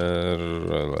Cinelifter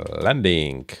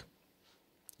landing.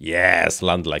 Yes,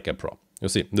 land like a pro. You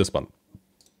see this one.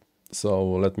 So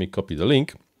let me copy the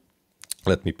link.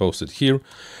 Let me post it here.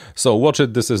 So watch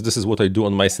it. This is what I do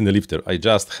on my Cinelifter. I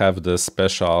just have the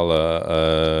special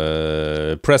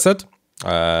preset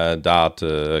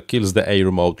that kills the air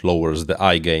mode, lowers the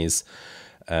eye gains,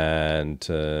 and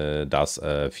does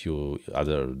a few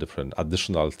other different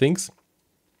additional things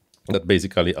that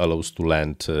basically allows to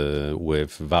land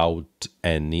without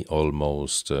any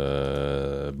almost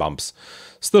bumps.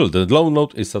 Still, the low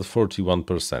note is at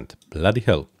 41%. Bloody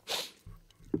hell.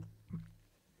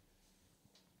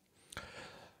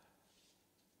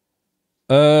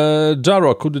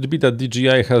 Jaro, could it be that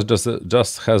DJI has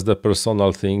just has the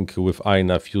personal thing with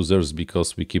INAV users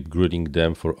because we keep grilling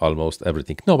them for almost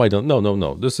everything? No, I don't.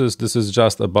 No. This is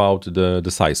just about the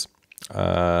size,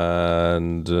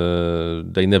 and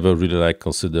they never really like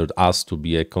considered us to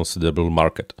be a considerable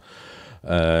market.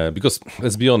 Because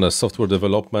let's be honest, software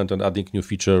development and adding new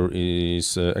feature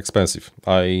is expensive.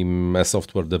 I'm a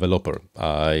software developer.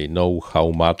 I know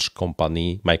how much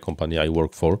my company I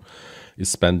work for, is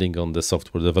spending on the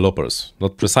software developers.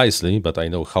 Not precisely, but I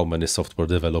know how many software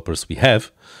developers we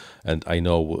have, and I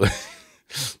know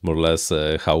more or less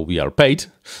how we are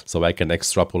paid, so I can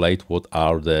extrapolate what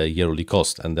are the yearly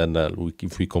costs. And then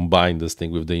if we combine this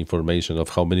thing with the information of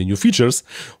how many new features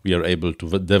we are able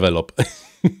to develop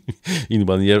in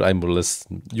 1 year, I'm more or less,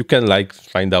 you can like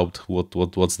find out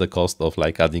what's the cost of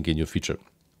like adding a new feature.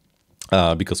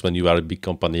 Because when you are a big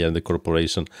company and a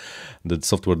corporation, the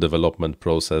software development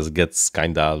process gets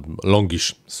kind of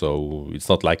longish. So it's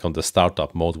not like on the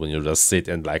startup mode when you just sit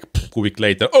and like a week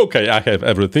later, okay, I have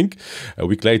everything. A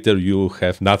week later, you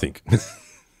have nothing.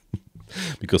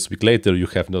 Because a week later, you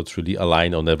have not really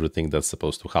aligned on everything that's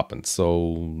supposed to happen.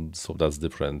 So that's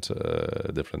different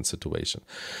situation.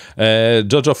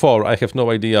 Jojo 4, I have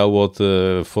no idea what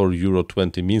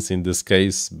 €4.20 means in this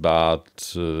case,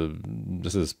 but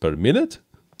this is per minute?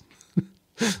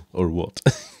 Or what?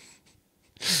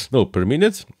 No, per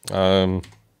minute? Let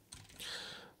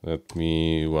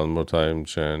me one more time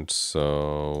change.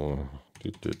 So...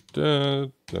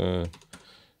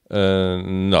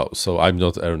 no, so I'm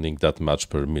not earning that much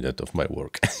per minute of my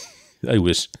work. I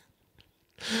wish,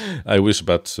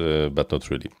 but not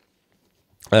really.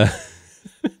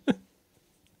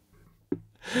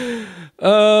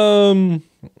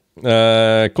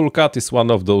 Cool Cat is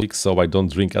one of those, so I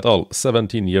don't drink at all.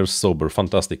 17 years sober,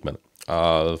 fantastic man.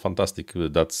 Fantastic.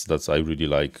 That's I really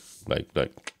like.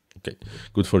 Okay,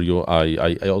 good for you.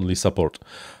 I only support.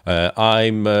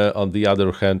 I'm on the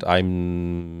other hand,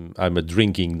 I'm a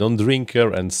drinking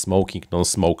non-drinker and smoking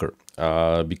non-smoker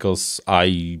because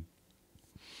I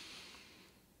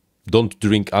don't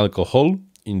drink alcohol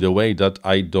in the way that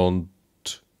I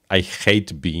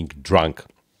hate being drunk,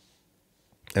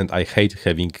 and I hate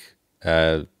having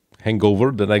a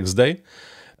hangover the next day.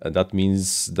 That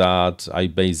means that I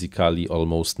basically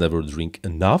almost never drink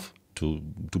enough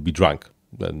to be drunk.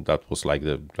 And that was like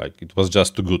it was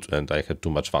just too good, and I had too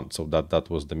much fun. So that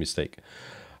was the mistake.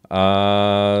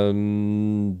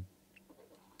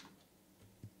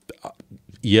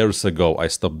 Years ago, I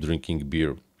stopped drinking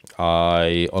beer.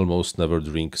 I almost never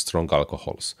drink strong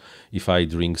alcohols. If I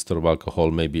drink strong alcohol,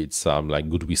 maybe it's like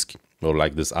good whiskey or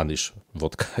like this Anish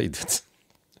vodka I did.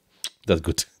 That's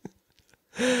good.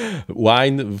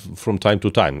 Wine from time to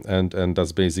time, and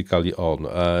that's basically all.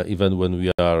 Even when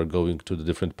we are going to the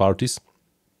different parties,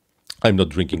 I'm not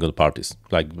drinking on parties.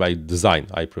 Like by design,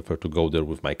 I prefer to go there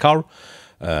with my car,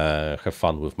 have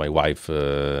fun with my wife.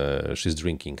 She's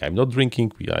drinking, I'm not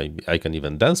drinking. I can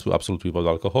even dance absolutely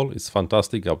without alcohol. It's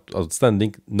fantastic,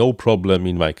 outstanding, no problem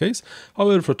in my case.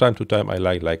 However, from time to time, I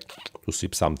like to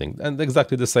sip something. And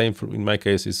exactly the same in my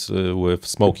case is with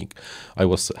smoking. I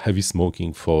was heavy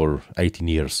smoking for 18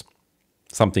 years,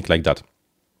 something like that.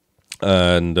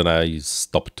 And then I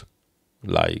stopped.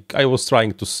 Like I was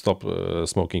trying to stop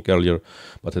smoking earlier,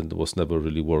 but it was never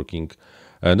really working.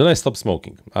 And then I stopped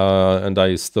smoking, and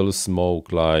I still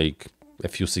smoke like a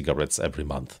few cigarettes every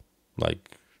month.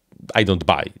 Like I don't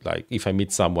buy. Like if I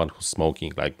meet someone who's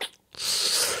smoking, like,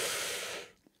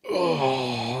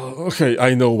 oh, okay,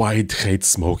 I know why I hate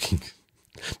smoking.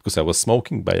 Because I was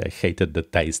smoking, but I hated the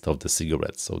taste of the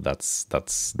cigarette. So that's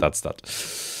that.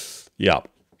 Yeah.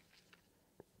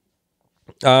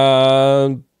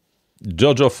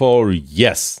 Jojo 4,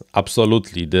 yes,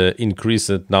 absolutely. The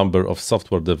increased number of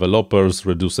software developers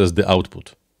reduces the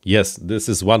output. Yes, this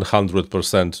is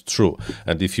 100% true.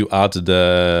 And if you add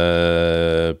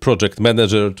the project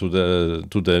manager to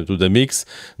the mix,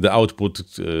 the output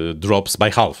drops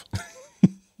by half.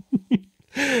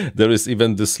 There is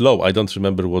even this law. I don't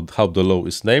remember how the law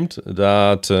is named.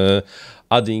 That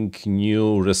adding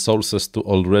new resources to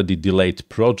already delayed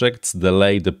projects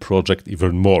delay the project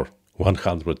even more.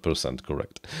 100%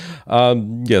 correct.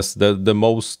 Yes, the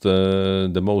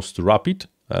most rapid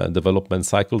development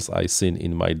cycles I seen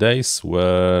in my days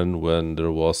when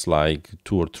there was like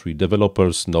 2 or 3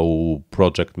 developers, no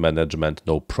project management,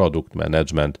 no product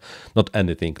management, not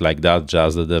anything like that,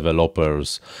 just the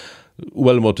developers.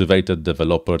 Well-motivated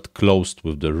developer closed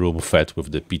with the room, fed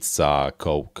with the pizza,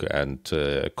 Coke, and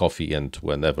coffee, and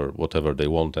whatever they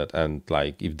wanted. And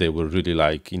like if they were really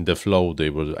like in the flow,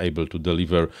 they were able to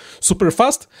deliver super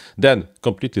fast. Then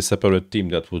completely separate team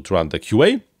that would run the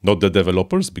QA, not the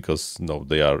developers, because no,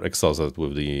 they are exhausted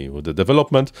with the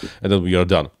development, and then we are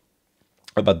done.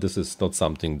 But this is not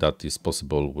something that is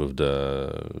possible with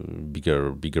the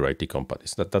bigger IT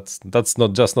companies. That's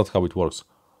not how it works.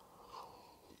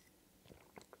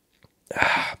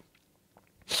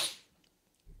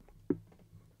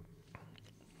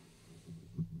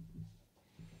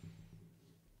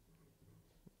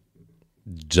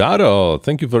 Jaro,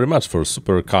 thank you very much for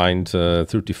super kind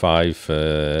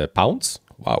 35 pounds.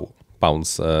 Wow.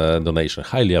 Pounds donation.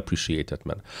 Highly appreciated,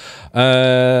 man.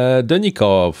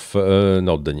 Denikov,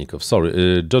 not Denikov, sorry.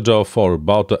 Jojo for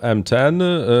about the M10.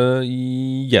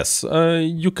 Yes,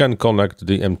 you can connect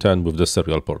the M10 with the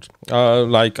serial port.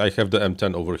 Like I have the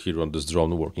M10 over here on this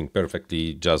drone working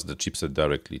perfectly, just the chipset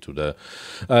directly to the...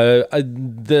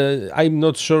 I'm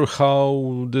not sure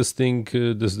how this thing,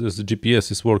 this GPS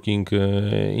is working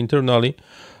internally.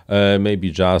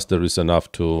 Maybe just there is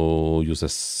enough to use a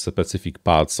specific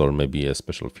parts or maybe a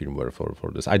special firmware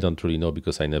for this. I don't really know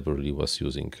because I never really was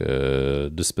using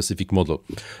this specific model.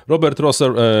 Robert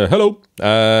Rosser, hello.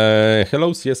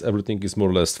 Hello, yes, everything is more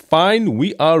or less fine.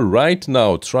 We are right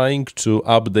now trying to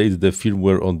update the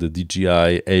firmware on the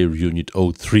DJI Air Unit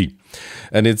 03.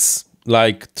 And it's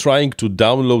like trying to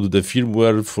download the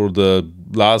firmware for the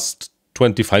last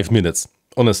 25 minutes,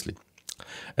 honestly.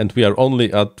 And we are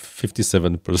only at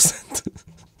 57%.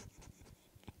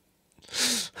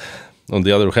 On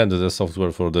the other hand, the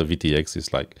software for the VTX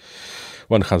is like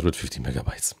 150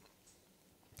 megabytes.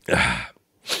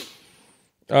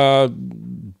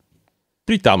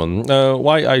 Pritamon,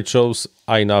 why I chose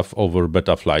INAV over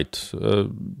Betaflight?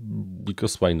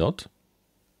 Because why not?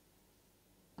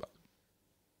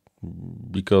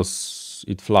 Because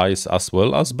it flies as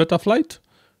well as Betaflight.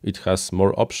 It has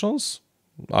more options.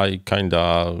 I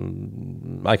kinda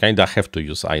have to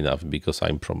use INAV because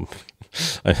I'm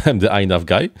the INAV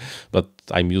guy, but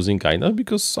I'm using INAV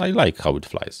because I like how it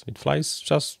flies. It flies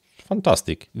just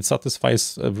fantastic. It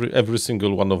satisfies every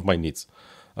single one of my needs.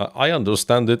 I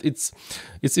understand it.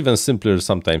 It's even simpler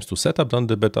sometimes to set up than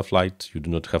the Betaflight. You do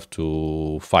not have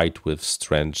to fight with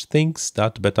strange things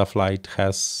that Betaflight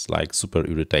has, like super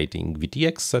irritating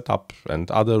VTX setup and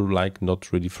other like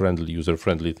not really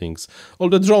user-friendly things. All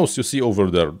the drones you see over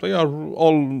there, they are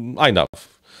all INAV.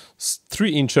 3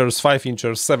 inches, 5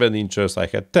 inches, 7 inches, I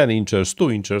had 10 inches,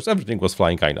 2 inches, everything was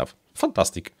flying INAV.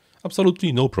 Fantastic.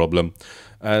 Absolutely no problem.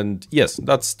 And yes,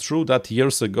 that's true that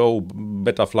years ago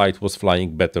Betaflight was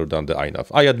flying better than the INAV.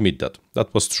 I admit that.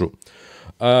 That was true.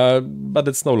 But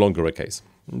it's no longer a case.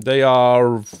 They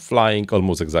are flying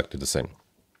almost exactly the same.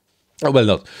 Well,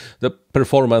 not. The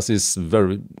performance is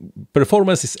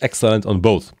excellent on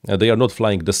both. They are not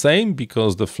flying the same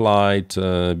because the flight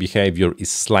behavior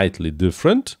is slightly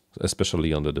different,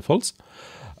 especially on the defaults.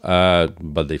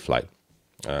 But they fly.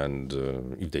 And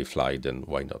if they fly, then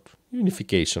why not?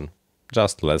 Unification.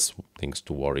 Just less things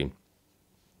to worry.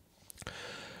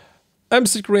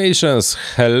 MC Creations.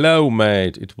 Hello,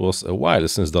 mate. It was a while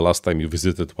since the last time you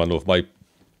visited one of my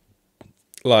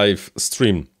live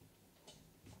stream.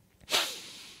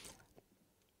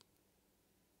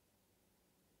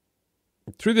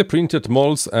 3D printed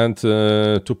molds and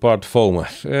two-part foam.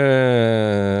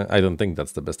 I don't think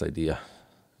that's the best idea.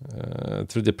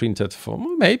 3D printed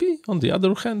foam, maybe, on the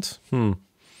other hand.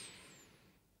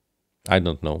 I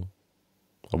don't know.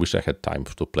 I wish I had time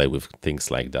to play with things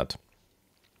like that.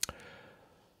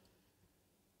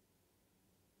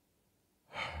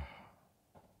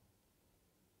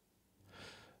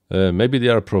 Maybe they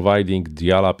are providing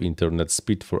dial-up internet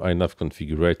speed for INAV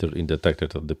configurator in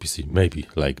detected on the PC. Maybe,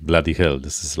 like bloody hell.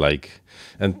 This is like,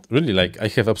 and really, like, I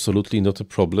have absolutely not a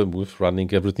problem with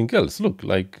running everything else. Look,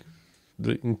 like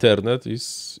the internet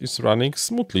is running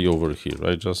smoothly over here.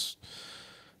 I just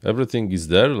everything is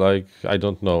there. Like, I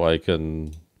don't know. I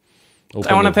can.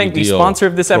 I want to thank the sponsor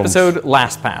of this episode,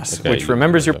 LastPass, which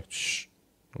remembers your.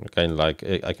 Kind of like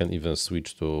I can even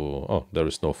switch to. Oh, there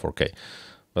is no 4K,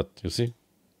 but you see.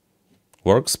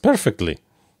 Works perfectly,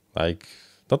 like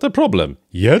not a problem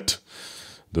yet.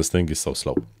 This thing is so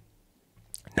slow.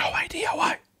 No idea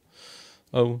why.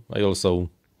 Oh, I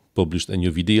also published a new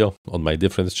video on my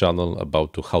different channel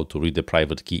about how to read a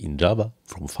private key in Java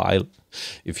from file.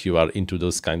 If you are into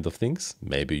those kind of things,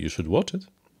 maybe you should watch it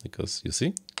because you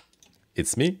see,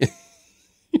 it's me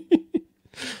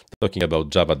talking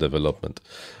about Java development.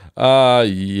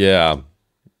 Yeah,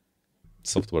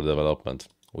 software development.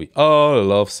 We all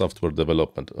love software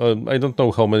development. I don't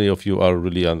know how many of you are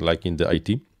really unlike in the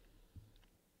IT,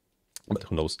 but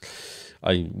who knows?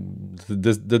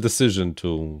 The decision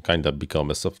to kind of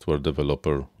become a software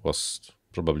developer was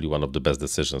probably one of the best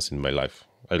decisions in my life.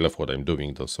 I love what I'm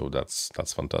doing though, so that's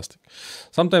fantastic.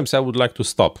 Sometimes I would like to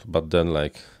stop, but then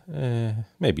like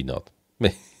maybe not.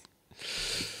 Yeah,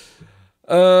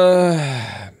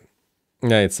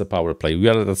 it's a power play. We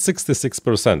are at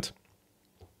 66%.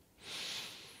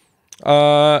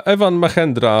 Evan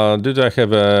Mahendra, did I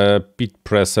have a pit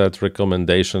preset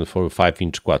recommendation for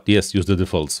 5-inch quad? Yes, use the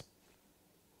defaults.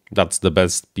 That's the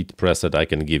best pit preset I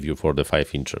can give you for the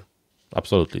 5-incher.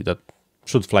 Absolutely, that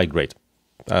should fly great.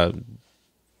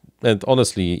 And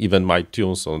honestly, even my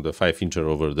tunes on the 5-incher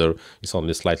over there is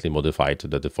only slightly modified to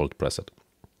the default preset.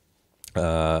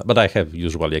 But I have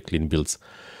usually a clean builds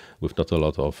with not a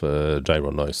lot of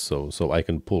gyro noise, so I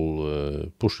can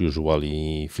push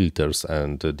usually filters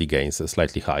and degains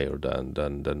slightly higher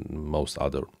than most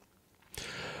other.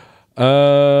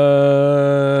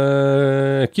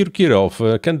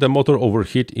 Kirkirov, can the motor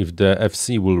overheat if the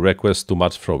FC will request too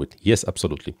much from it? Yes,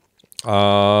 absolutely.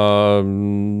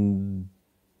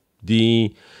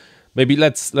 Maybe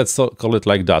let's call it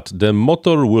like that. The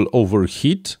motor will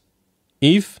overheat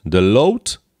if the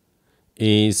load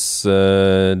is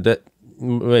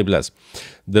maybe less.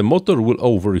 The motor will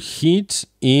overheat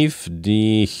if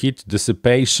the heat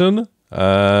dissipation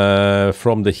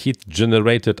from the heat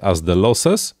generated as the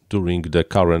losses during the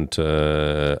current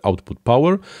output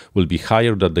power will be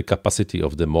higher than the capacity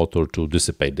of the motor to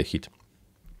dissipate the heat.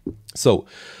 So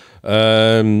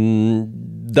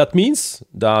that means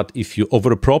that if you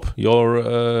overprop your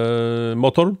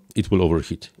motor, it will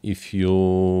overheat. If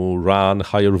you run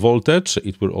higher voltage,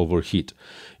 it will overheat.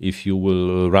 If you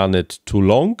will run it too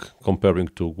long, comparing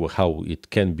to how it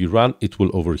can be run, it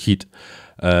will overheat.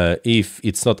 If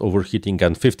it's not overheating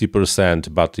at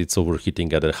 50%, but it's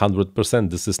overheating at 100%,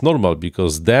 this is normal,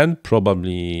 because then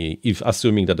probably, if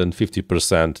assuming that then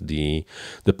 50%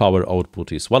 the power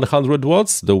output is 100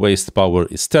 watts, the waste power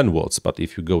is 10 watts. But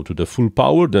if you go to the full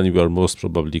power, then you are most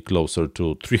probably closer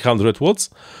to 300 watts.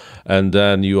 And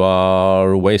then you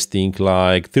are wasting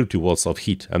like 30 watts of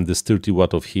heat. And this 30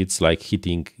 watt of heat's like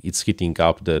heating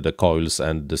up the coils,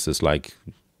 and this is like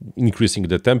increasing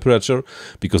the temperature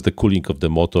because the cooling of the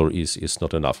motor is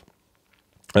not enough.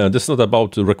 This is not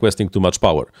about requesting too much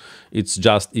power. It's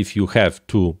just if you have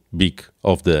too big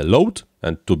of the load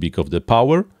and too big of the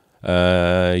power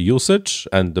usage,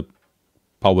 and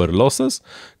power losses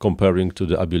comparing to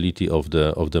the ability of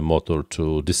the motor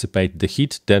to dissipate the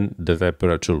heat, then the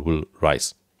temperature will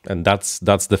rise, and that's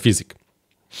the physics.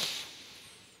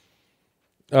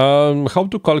 How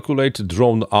to calculate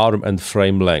drone arm and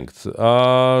frame length?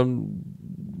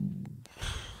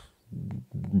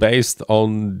 Based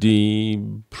on the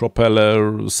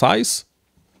propeller size.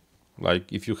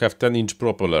 Like if you have 10-inch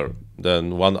propeller,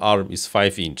 then one arm is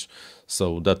 5-inch.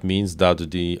 So that means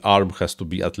that the arm has to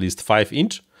be at least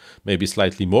 5-inch, maybe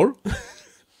slightly more.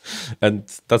 And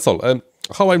that's all. And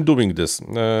how I'm doing this?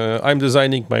 I'm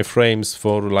designing my frames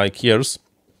for like years.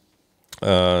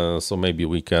 So maybe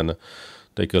we can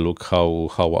take a look how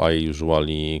I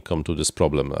usually come to this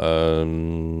problem.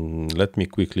 Let me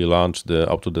quickly launch the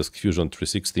Autodesk Fusion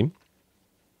 360.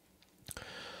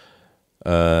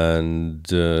 And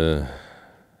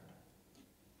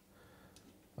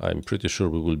I'm pretty sure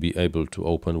we will be able to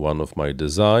open one of my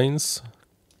designs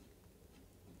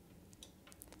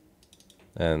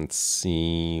and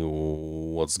see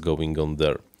what's going on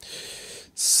there.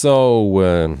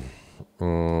 So,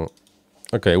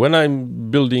 okay, when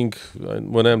I'm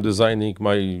designing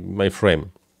my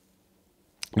frame,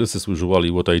 this is usually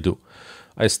what I do.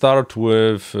 I start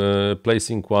with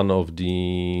placing one of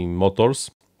the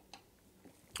motors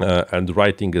and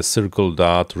writing a circle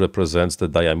that represents the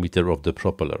diameter of the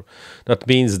propeller. That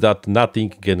means that nothing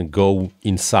can go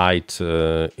inside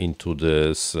into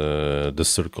this the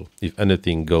circle. If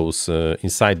anything goes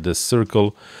inside the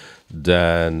circle,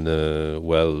 then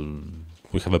well,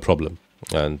 we have a problem.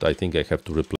 And I think I have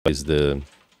to replace the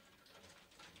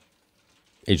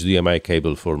HDMI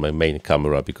cable for my main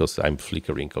camera because I'm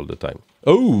flickering all the time.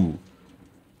 Oh,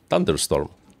 thunderstorm.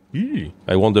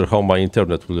 I wonder how my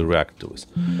internet will react to this.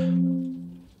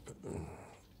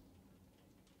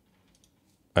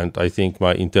 And I think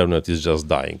my internet is just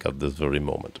dying at this very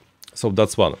moment. So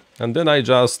that's one. And then I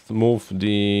just move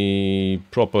the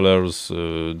propellers,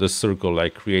 the circle. I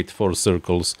create 4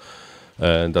 circles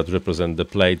that represent the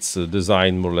plates,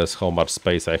 design more or less how much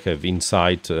space I have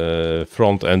inside,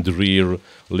 front and rear,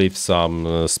 leave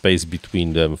some space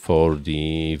between them for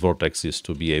the vortexes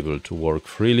to be able to work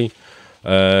freely.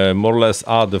 More or less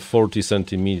add the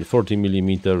 40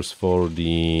 millimeters for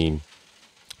the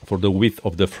width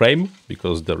of the frame,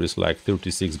 because there is like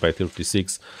 36 by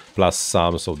 36 plus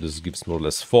some, so this gives more or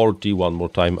less 40. One more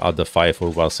time, add the 5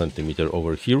 or 1 centimeter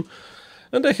over here,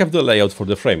 and I have the layout for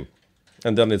the frame.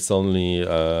 And then it's only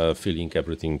filling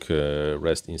everything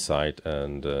rest inside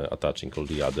and attaching all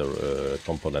the other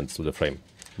components to the frame.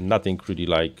 Nothing really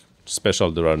like special.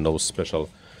 There are no special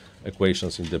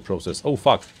equations in the process. Oh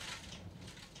fuck.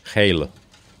 Hail.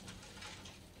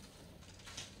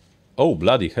 Oh,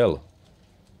 bloody hell.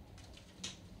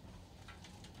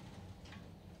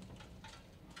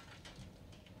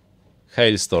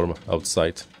 Hailstorm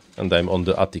outside, and I'm on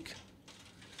the attic.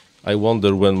 I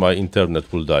wonder when my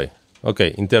internet will die. Okay,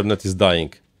 internet is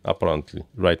dying, apparently,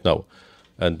 right now.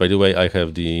 And by the way, I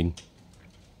have the...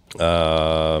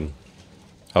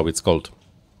 how it's called?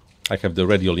 I have the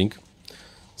radio link.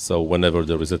 So whenever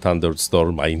there is a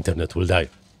thunderstorm, my internet will die.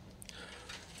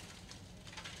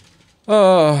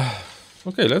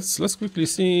 Okay, let's quickly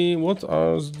see what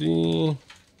are the...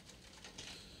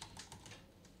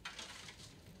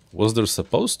 Was there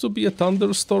supposed to be a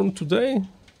thunderstorm today?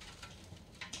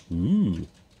 Ooh.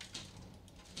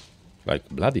 Like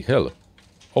bloody hell.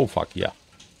 Oh fuck yeah.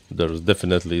 There's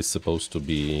definitely supposed to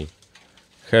be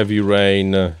heavy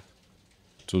rain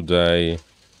today.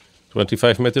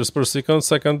 25 meters per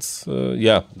second.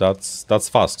 Yeah, that's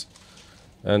fast.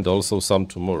 And also some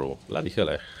tomorrow. Bloody hell,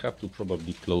 I have to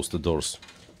probably close the doors.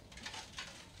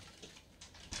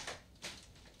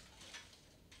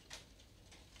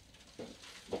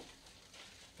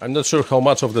 I'm not sure how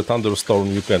much of the thunderstorm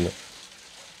you can...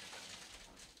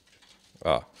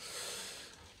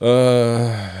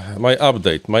 My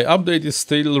update is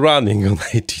still running on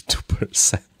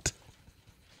 82%.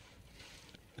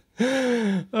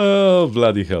 Oh,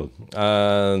 bloody hell.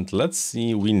 And let's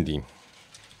see Windy.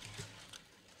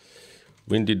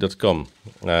 Windy.com.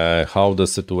 How the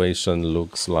situation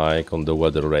looks like on the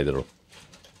weather radar.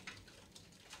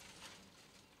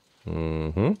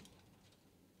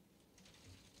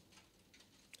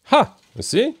 Ha! You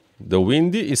see? The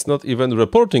Windy is not even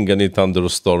reporting any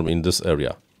thunderstorm in this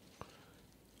area.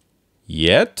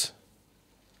 Yet,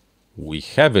 we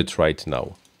have it right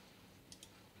now.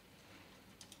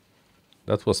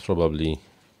 That was probably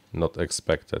not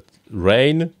expected.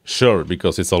 Rain? Sure,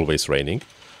 because it's always raining.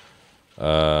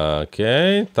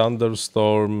 Okay,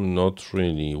 thunderstorm, not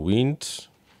really. Wind?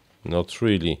 Not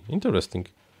really. Interesting.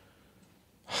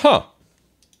 Huh!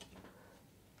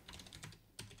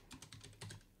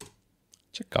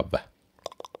 Ciekawe.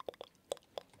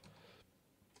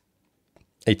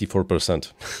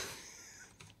 84%.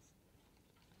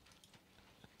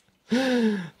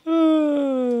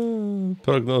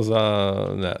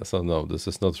 Prognoza. No, so no, this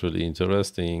is not really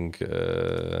interesting.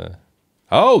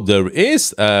 Oh, there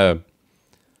is a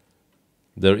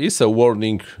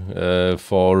warning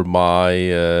for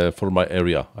my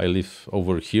area. I live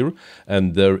over here,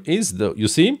 and there is you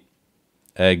see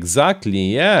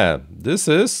exactly. Yeah, this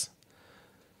is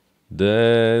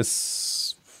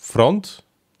this front,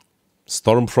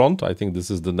 storm front. I think this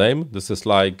is the name. This is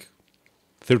like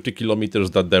 30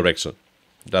 kilometers that direction.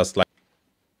 That's like,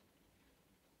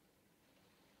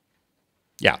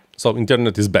 yeah. So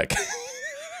internet is back.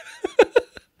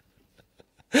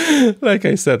 Like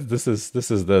I said, this is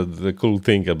the cool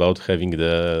thing about having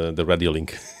the radio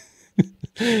link.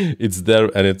 It's there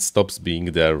and it stops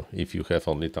being there if you have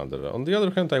only Thunder. On the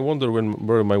other hand, I wonder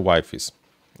where my wife is.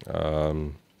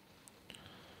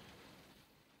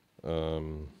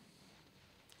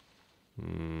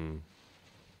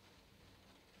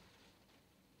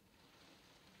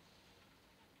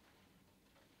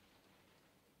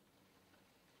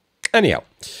 Anyhow.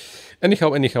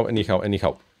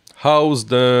 How's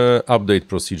the update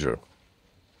procedure?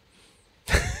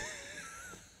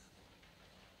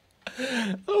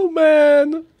 Oh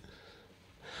man!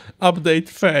 Update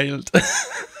failed.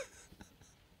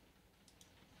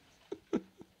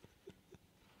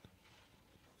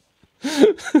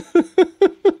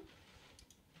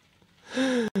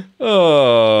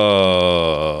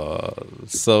 Oh,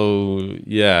 so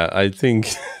yeah, I think.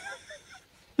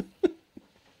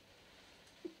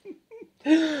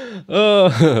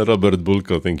 Robert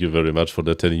Bulko, thank you very much for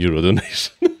the 10 euro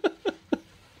donation.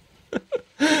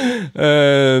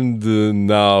 And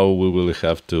now we will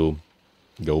have to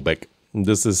go back.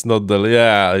 This is not the,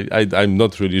 yeah, I'm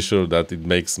not really sure that it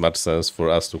makes much sense for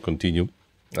us to continue,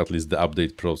 at least the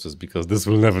update process, because this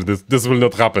will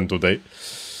not happen today.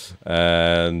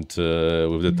 And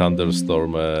with the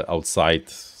thunderstorm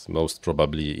outside, most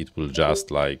probably it will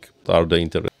just like start the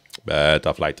internet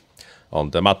beta flight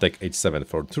on the Matek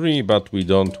H743, but we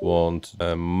don't want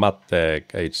Matek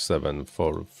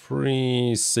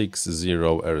H743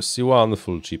 60RC1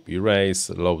 full chip erase,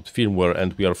 load firmware,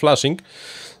 and we are flashing.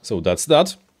 So that's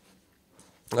that.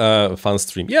 Fun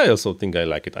stream. Yeah, I also think I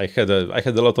like it. I had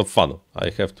a lot of fun. I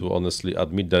have to honestly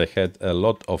admit that I had a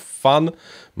lot of fun,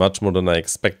 much more than I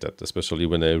expected, especially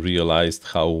when I realized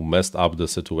how messed up the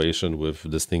situation with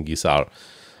these thingies are.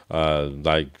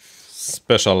 Like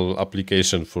special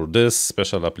application for this,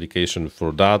 special application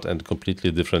for that, and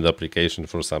completely different application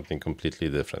for something completely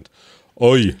different.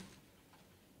 Oi,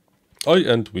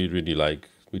 and we really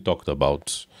we talked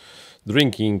about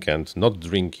drinking and not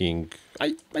drinking.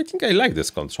 I think I like this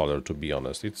controller, to be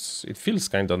honest. It feels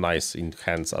kind of nice in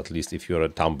hands, at least if you're a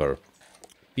tumbler.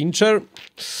 Pincher?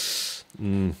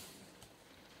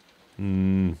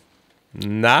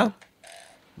 Nah.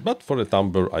 But for a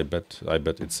tumbler, I bet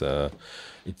it's a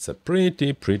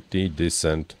pretty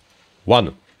decent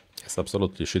one. Yes,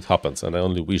 absolutely, shit happens, and I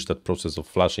only wish that process of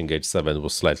flashing H7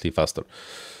 was slightly faster.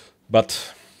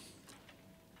 But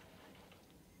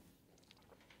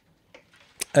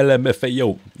LMFA,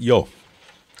 yo.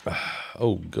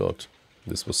 Oh god,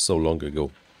 this was so long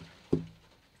ago.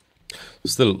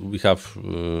 Still, we have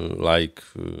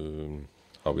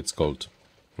how it's called.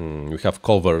 We have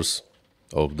covers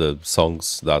of the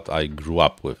songs that I grew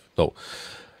up with. No,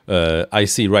 I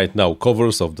see right now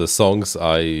covers of the songs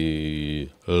I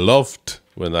loved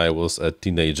when I was a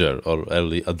teenager or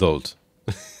early adult.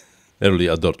 Early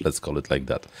adult, let's call it like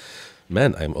that.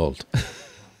 Man, I'm old.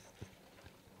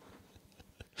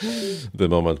 The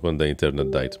moment when the internet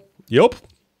died. Yup.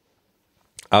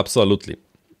 Absolutely.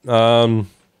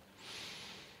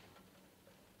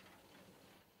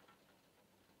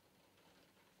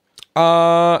 RCA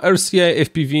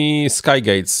FPV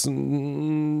Skygates.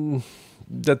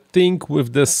 The thing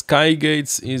with the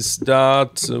Skygates is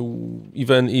that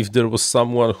even if there was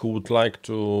someone who would like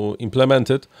to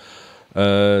implement it,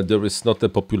 there is not a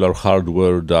popular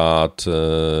hardware that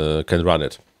can run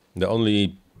it. The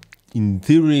only in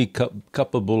theory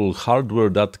capable hardware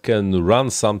that can run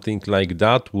something like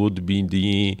that would be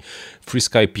the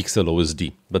FreeSky Pixel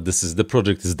OSD, but the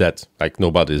project is dead. Like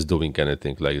nobody is doing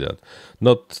anything like that.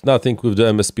 Nothing with the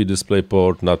MSP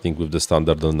Displyport, nothing with the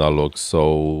standard analog.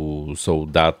 So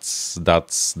that's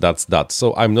that.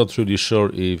 So I'm not really sure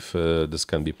if this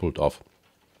can be pulled off.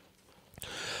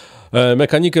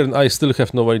 Mechaniker, I still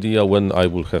have no idea when I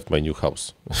will have my new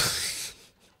house.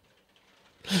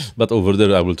 But over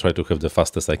there, I will try to have the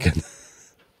fastest I can.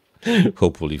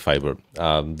 hopefully fiber.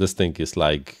 This thing is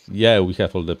like, yeah, we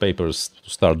have all the papers to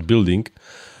start building,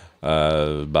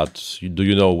 but do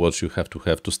you know what you have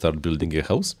to start building a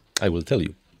house? I will tell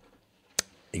you.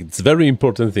 It's a very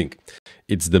important thing.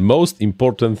 It's the most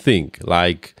important thing.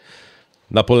 Like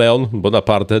Napoleon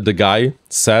Bonaparte, the guy,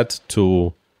 said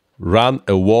to run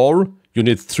a war, you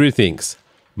need three things: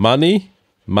 money,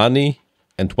 money,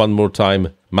 and one more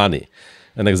time, money.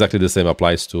 And exactly the same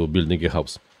applies to building a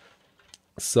house.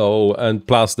 So, and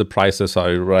plus the prices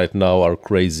are right now are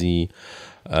crazy,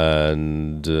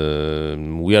 and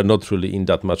we are not really in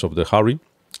that much of the hurry.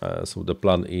 So the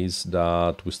plan is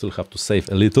that we still have to save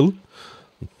a little,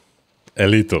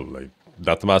 like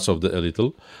that much of the a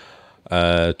little,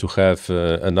 to have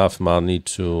enough money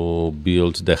to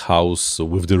build the house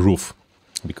with the roof.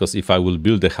 Because if I will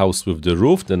build a house with the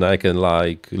roof, then I can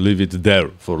like leave it there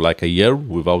for like a year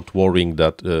without worrying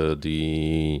that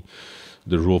the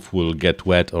roof will get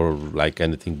wet or like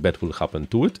anything bad will happen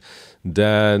to it.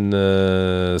 Then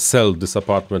sell this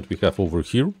apartment we have over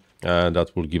here, and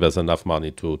that will give us enough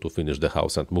money to finish the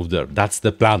house and move there. That's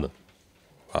the plan.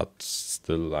 But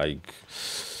still, like,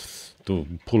 to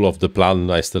pull off the plan,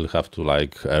 I still have to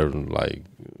like earn like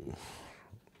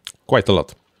quite a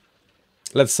lot.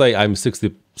 Let's say I'm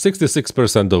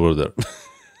 66% over there.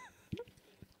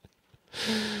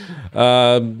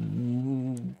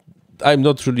 I'm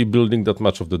not really building that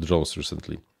much of the drones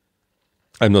recently.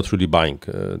 I'm not really buying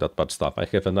that much stuff. I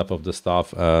have enough of the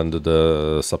stuff, and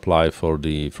the supply from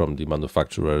the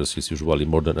manufacturers is usually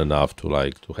more than enough to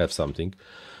have something.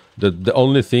 The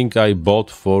only thing I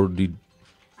bought for the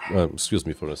excuse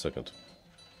me for a second.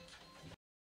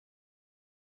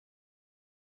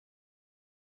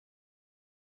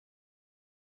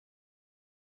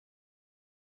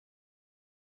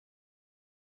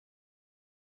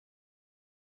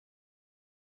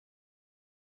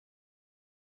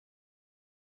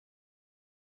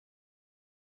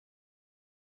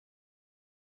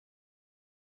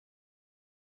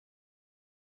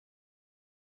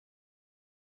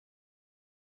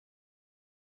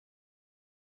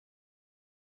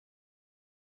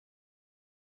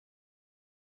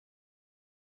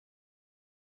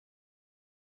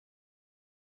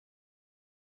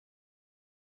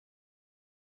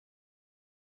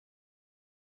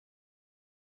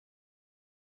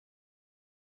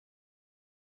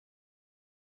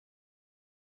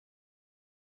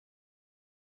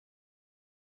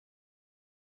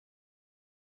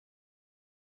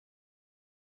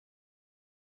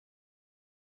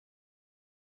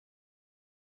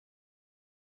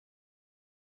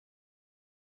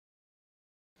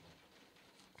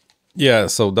 Yeah,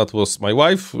 so that was my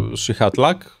wife. She had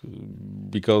luck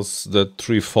because the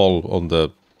tree fall on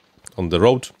the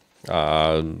road.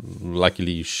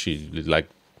 Luckily, she like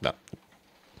nah.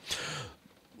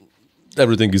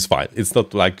 Everything is fine. It's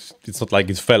not like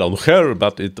it fell on her,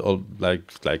 but it all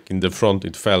like in the front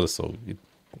it fell, so it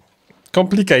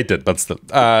complicated. But still,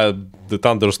 the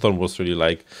thunderstorm was really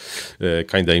like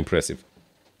kind of impressive.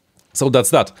 So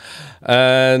that's that.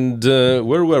 And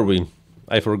where were we?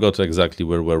 I forgot exactly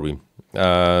where were we.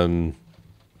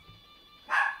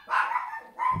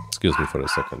 Excuse me for a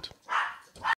second.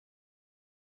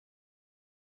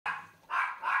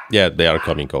 Yeah, they are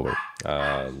coming over.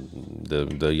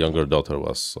 The younger daughter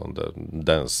was on the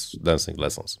dancing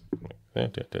lessons.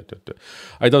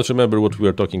 I don't remember what we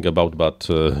were talking about, but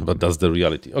that's the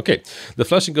reality. Okay, the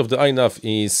flashing of the INAV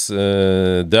is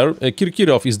there.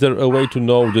 Kirkirov, is there a way to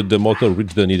know that the motor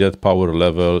reached the needed power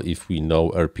level if we know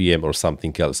RPM or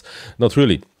something else? Not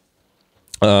really.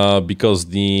 Because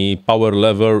the power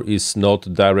level is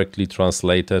not directly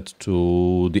translated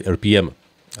to the RPM.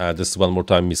 This is one more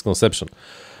time misconception.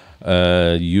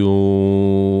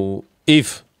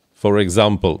 If, for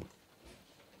example,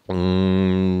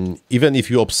 even if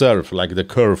you observe like the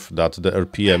curve that the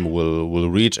RPM will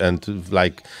reach and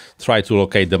like try to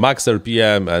locate the max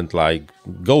RPM and like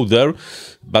go there,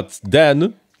 but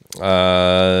then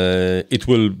it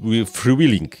will be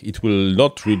freewheeling. It will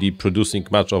not really producing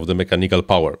much of the mechanical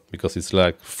power because it's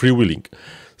like freewheeling.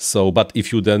 So, but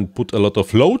if you then put a lot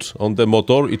of load on the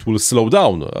motor, it will slow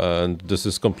down, and this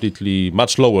is completely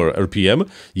much lower RPM,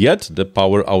 yet the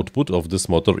power output of this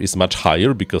motor is much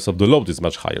higher because of the load is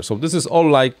much higher. So this is all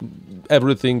like,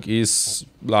 everything is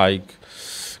like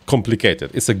complicated.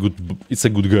 It's a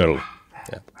good girl.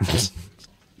 Yeah.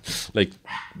 Like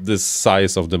this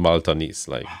size of the Maltese,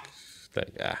 like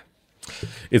yeah.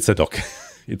 It's a dog.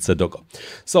 It's a dog.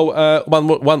 So one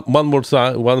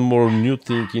more new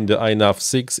thing in the INAV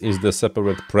 6 is the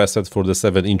separate preset for the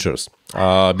 7 inches,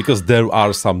 because there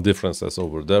are some differences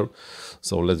over there.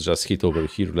 So let's just hit over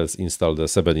here. Let's install the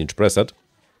 7-inch preset.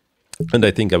 And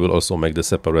I think I will also make the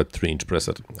separate 3-inch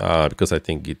preset because I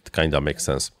think it kind of makes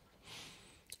sense.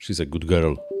 She's a good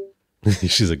girl.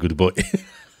 She's a good boy.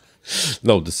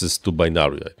 No, this is too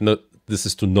binary. No, this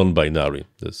is too non-binary.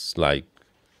 This like,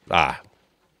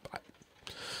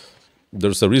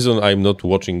 there's a reason I'm not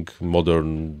watching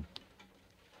modern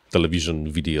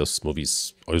television videos,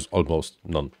 movies, almost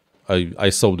none. I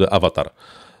saw the Avatar,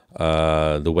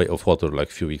 The Way of Water, like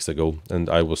a few weeks ago, and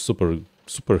I was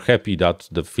super happy that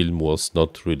the film was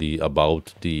not really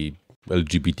about the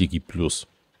LGBTQ+.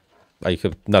 I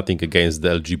have nothing against the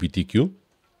LGBTQ.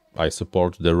 I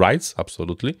support the rights,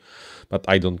 absolutely, but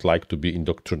I don't like to be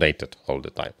indoctrinated all the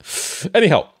time.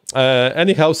 Anyhow,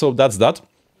 so that's that.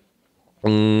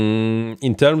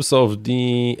 In terms of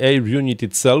the air unit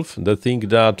itself, the thing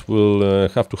that will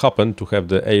have to happen to have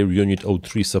the air unit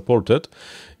 03 supported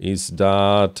is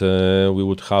that we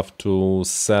would have to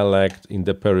select in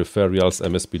the peripherals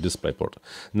MSP Displyport.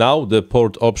 Now the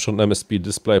port option MSP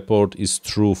Displyport is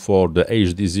true for the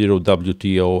HD0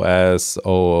 WTOS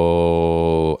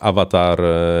or Avatar,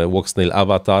 Walksnail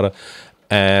Avatar,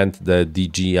 and the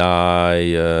DJI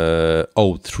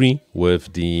 03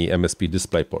 with the MSP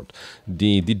Displyport.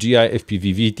 The DJI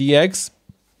FPV VTX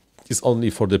is only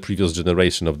for the previous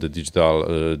generation of the digital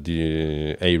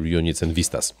the air units and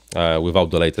Vistas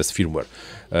without the latest firmware.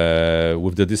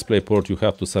 With the Displyport, you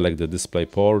have to select the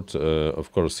Displyport,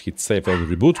 of course, hit save and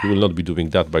reboot. We will not be doing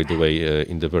that, by the way,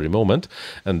 in the very moment.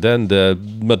 And then the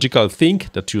magical thing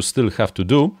that you still have to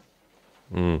do,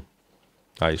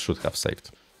 I should have saved.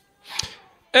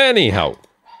 Anyhow,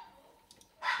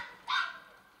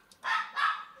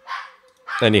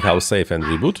 save and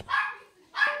reboot.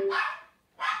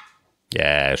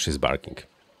 Yeah, she's barking.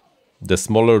 The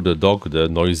smaller the dog, the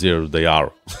noisier they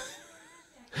are.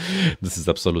 This is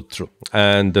absolute true.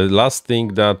 And the last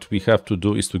thing that we have to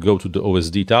do is to go to the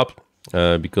OSD tab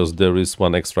because there is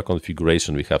one extra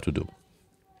configuration we have to do.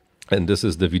 And this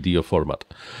is the video format.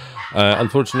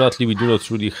 Unfortunately, we do not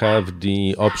really have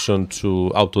the option to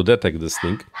auto-detect this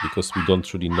thing because we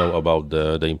don't really know about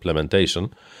the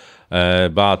implementation.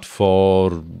 But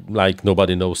for like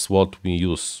nobody knows what, we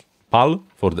use PAL.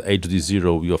 For the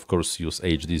HD0, we of course use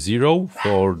HD0.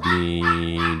 For the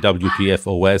WTF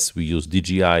OS, we use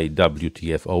DJI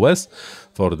WTF OS.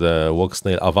 For the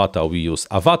Walksnail Avatar, we use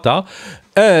Avatar.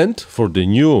 And for the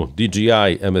new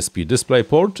DJI MSP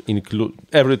Displyport, include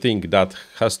everything that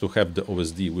has to have the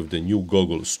OSD with the new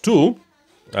goggles too,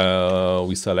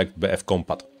 we select BF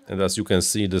Compat. And as you can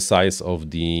see, the size of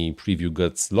the preview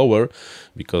gets lower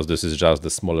because this is just the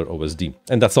smaller OSD.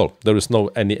 And that's all. There is no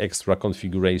any extra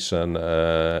configuration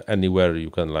anywhere. You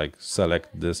can like select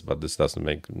this, but this doesn't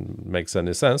makes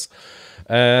any sense.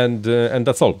 And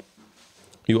that's all.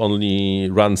 You only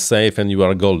run safe and you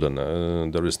are golden.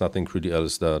 There is nothing really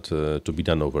else that to be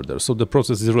done over there. So the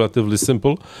process is relatively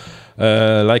simple.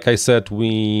 Like I said,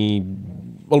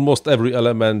 almost every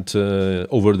element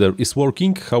over there is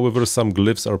working. However, some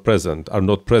glyphs are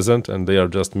not present, and they are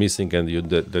just missing. And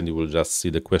then you will just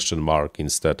see the question mark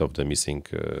instead of the missing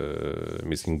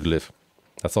glyph.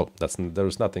 That's all. There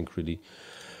is nothing really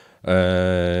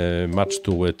much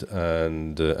to it,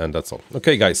 and that's all.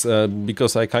 Okay, guys,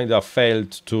 because I kind of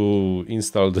failed to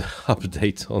install the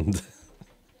update on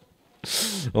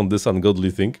this ungodly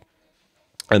thing,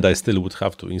 and I still would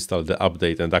have to install the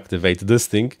update and activate this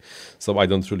thing, so I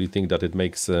don't really think that it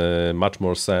makes much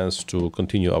more sense to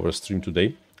continue our stream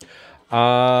today.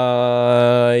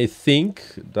 I think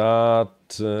that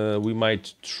we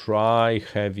might try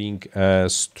having a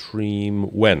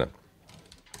stream when?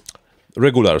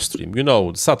 Regular stream, you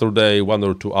know, Saturday, 1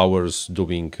 or 2 hours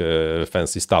doing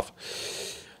fancy stuff.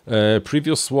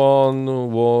 Previous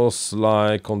one was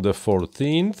like on the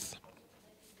 14th.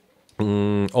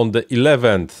 On the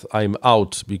 11th, I'm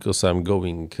out because I'm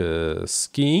going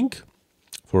skiing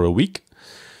for a week.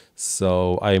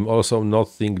 So I'm also not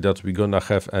think that we're gonna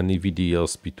have any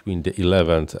videos between the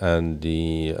 11th and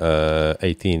the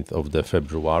 18th of the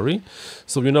February.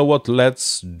 So you know what?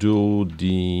 Let's do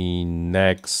the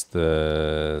next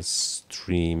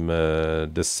stream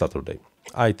this Saturday.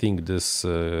 I think this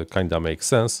kind of makes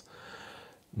sense.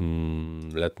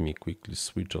 Let me quickly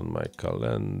switch on my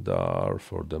calendar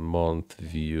for the month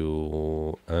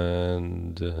view,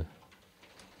 and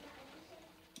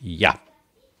yeah,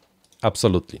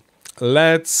 absolutely.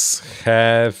 Let's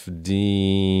have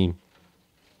the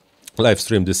live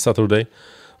stream this Saturday.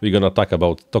 We're gonna talk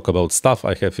about stuff.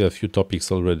 I have a few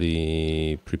topics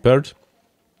already prepared.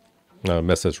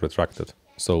 Message retracted.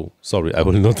 So sorry, I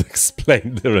will not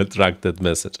explain the retracted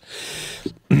message.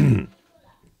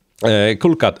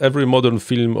 Cool cat. Every modern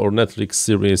film or Netflix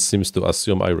series seems to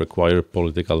assume I require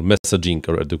political messaging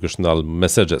or educational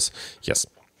messages. Yes.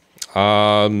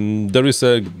 There is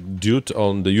a dude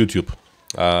on the YouTube.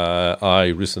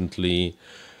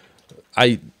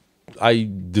 I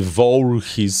devour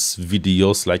his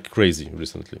videos like crazy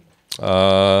recently.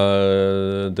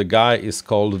 The guy is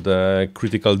called the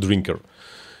Critical Drinker.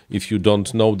 If you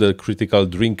don't know the Critical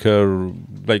Drinker,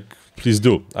 like, please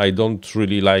do. I don't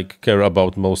really care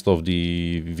about most of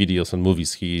the videos and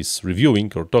movies he is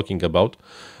reviewing or talking about,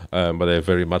 but I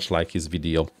very much like his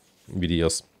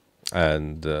videos,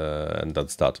 and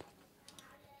that's that.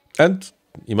 And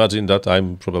imagine that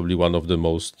I'm probably one of the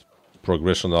most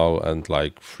progressional and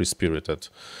free-spirited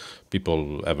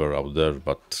people ever out there,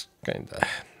 but kinda,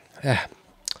 yeah,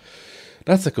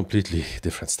 that's a completely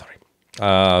different story.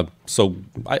 So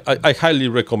I highly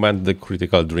recommend the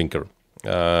Critical Drinker.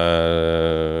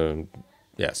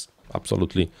 Yes,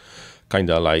 absolutely.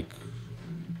 Kinda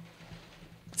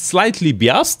slightly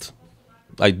biased.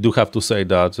 I do have to say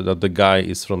that the guy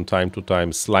is from time to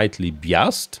time slightly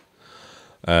biased,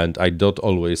 and I don't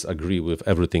always agree with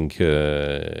everything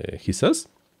he says.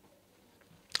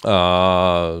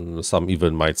 Some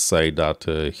even might say that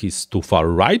he's too far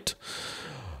right.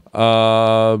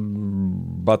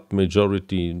 But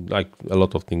majority, a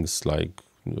lot of things, I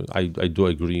do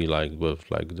agree with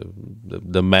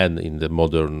the men in the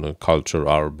modern culture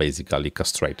are basically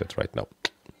castrated right now.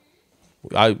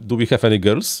 Do we have any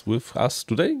girls with us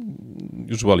today?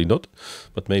 Usually not,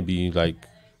 but maybe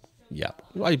yeah,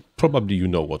 probably you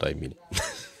know what I mean.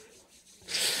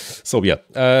 So yeah,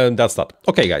 that's that.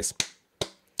 Okay, guys,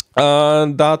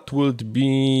 that would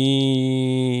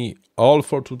be all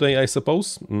for today, I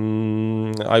suppose.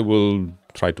 I will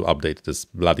try to update this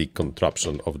bloody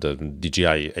contraption of the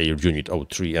DJI Air Unit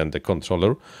 03 and the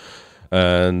controller.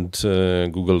 And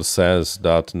Google says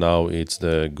that now it's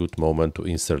the good moment to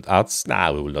insert ads.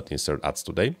 Nah, we will not insert ads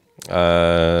today.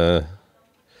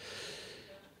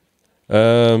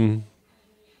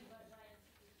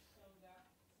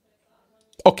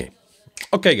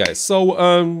 Okay, guys. So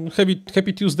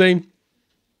happy Tuesday.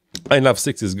 INAV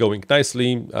 6 is going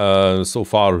nicely. So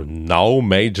far, no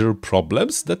major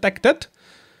problems detected.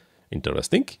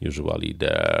 Interesting. Usually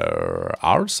there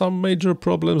are some major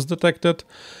problems detected,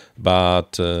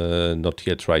 but not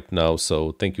yet right now.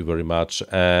 So thank you very much.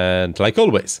 And like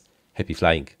always, happy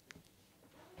flying.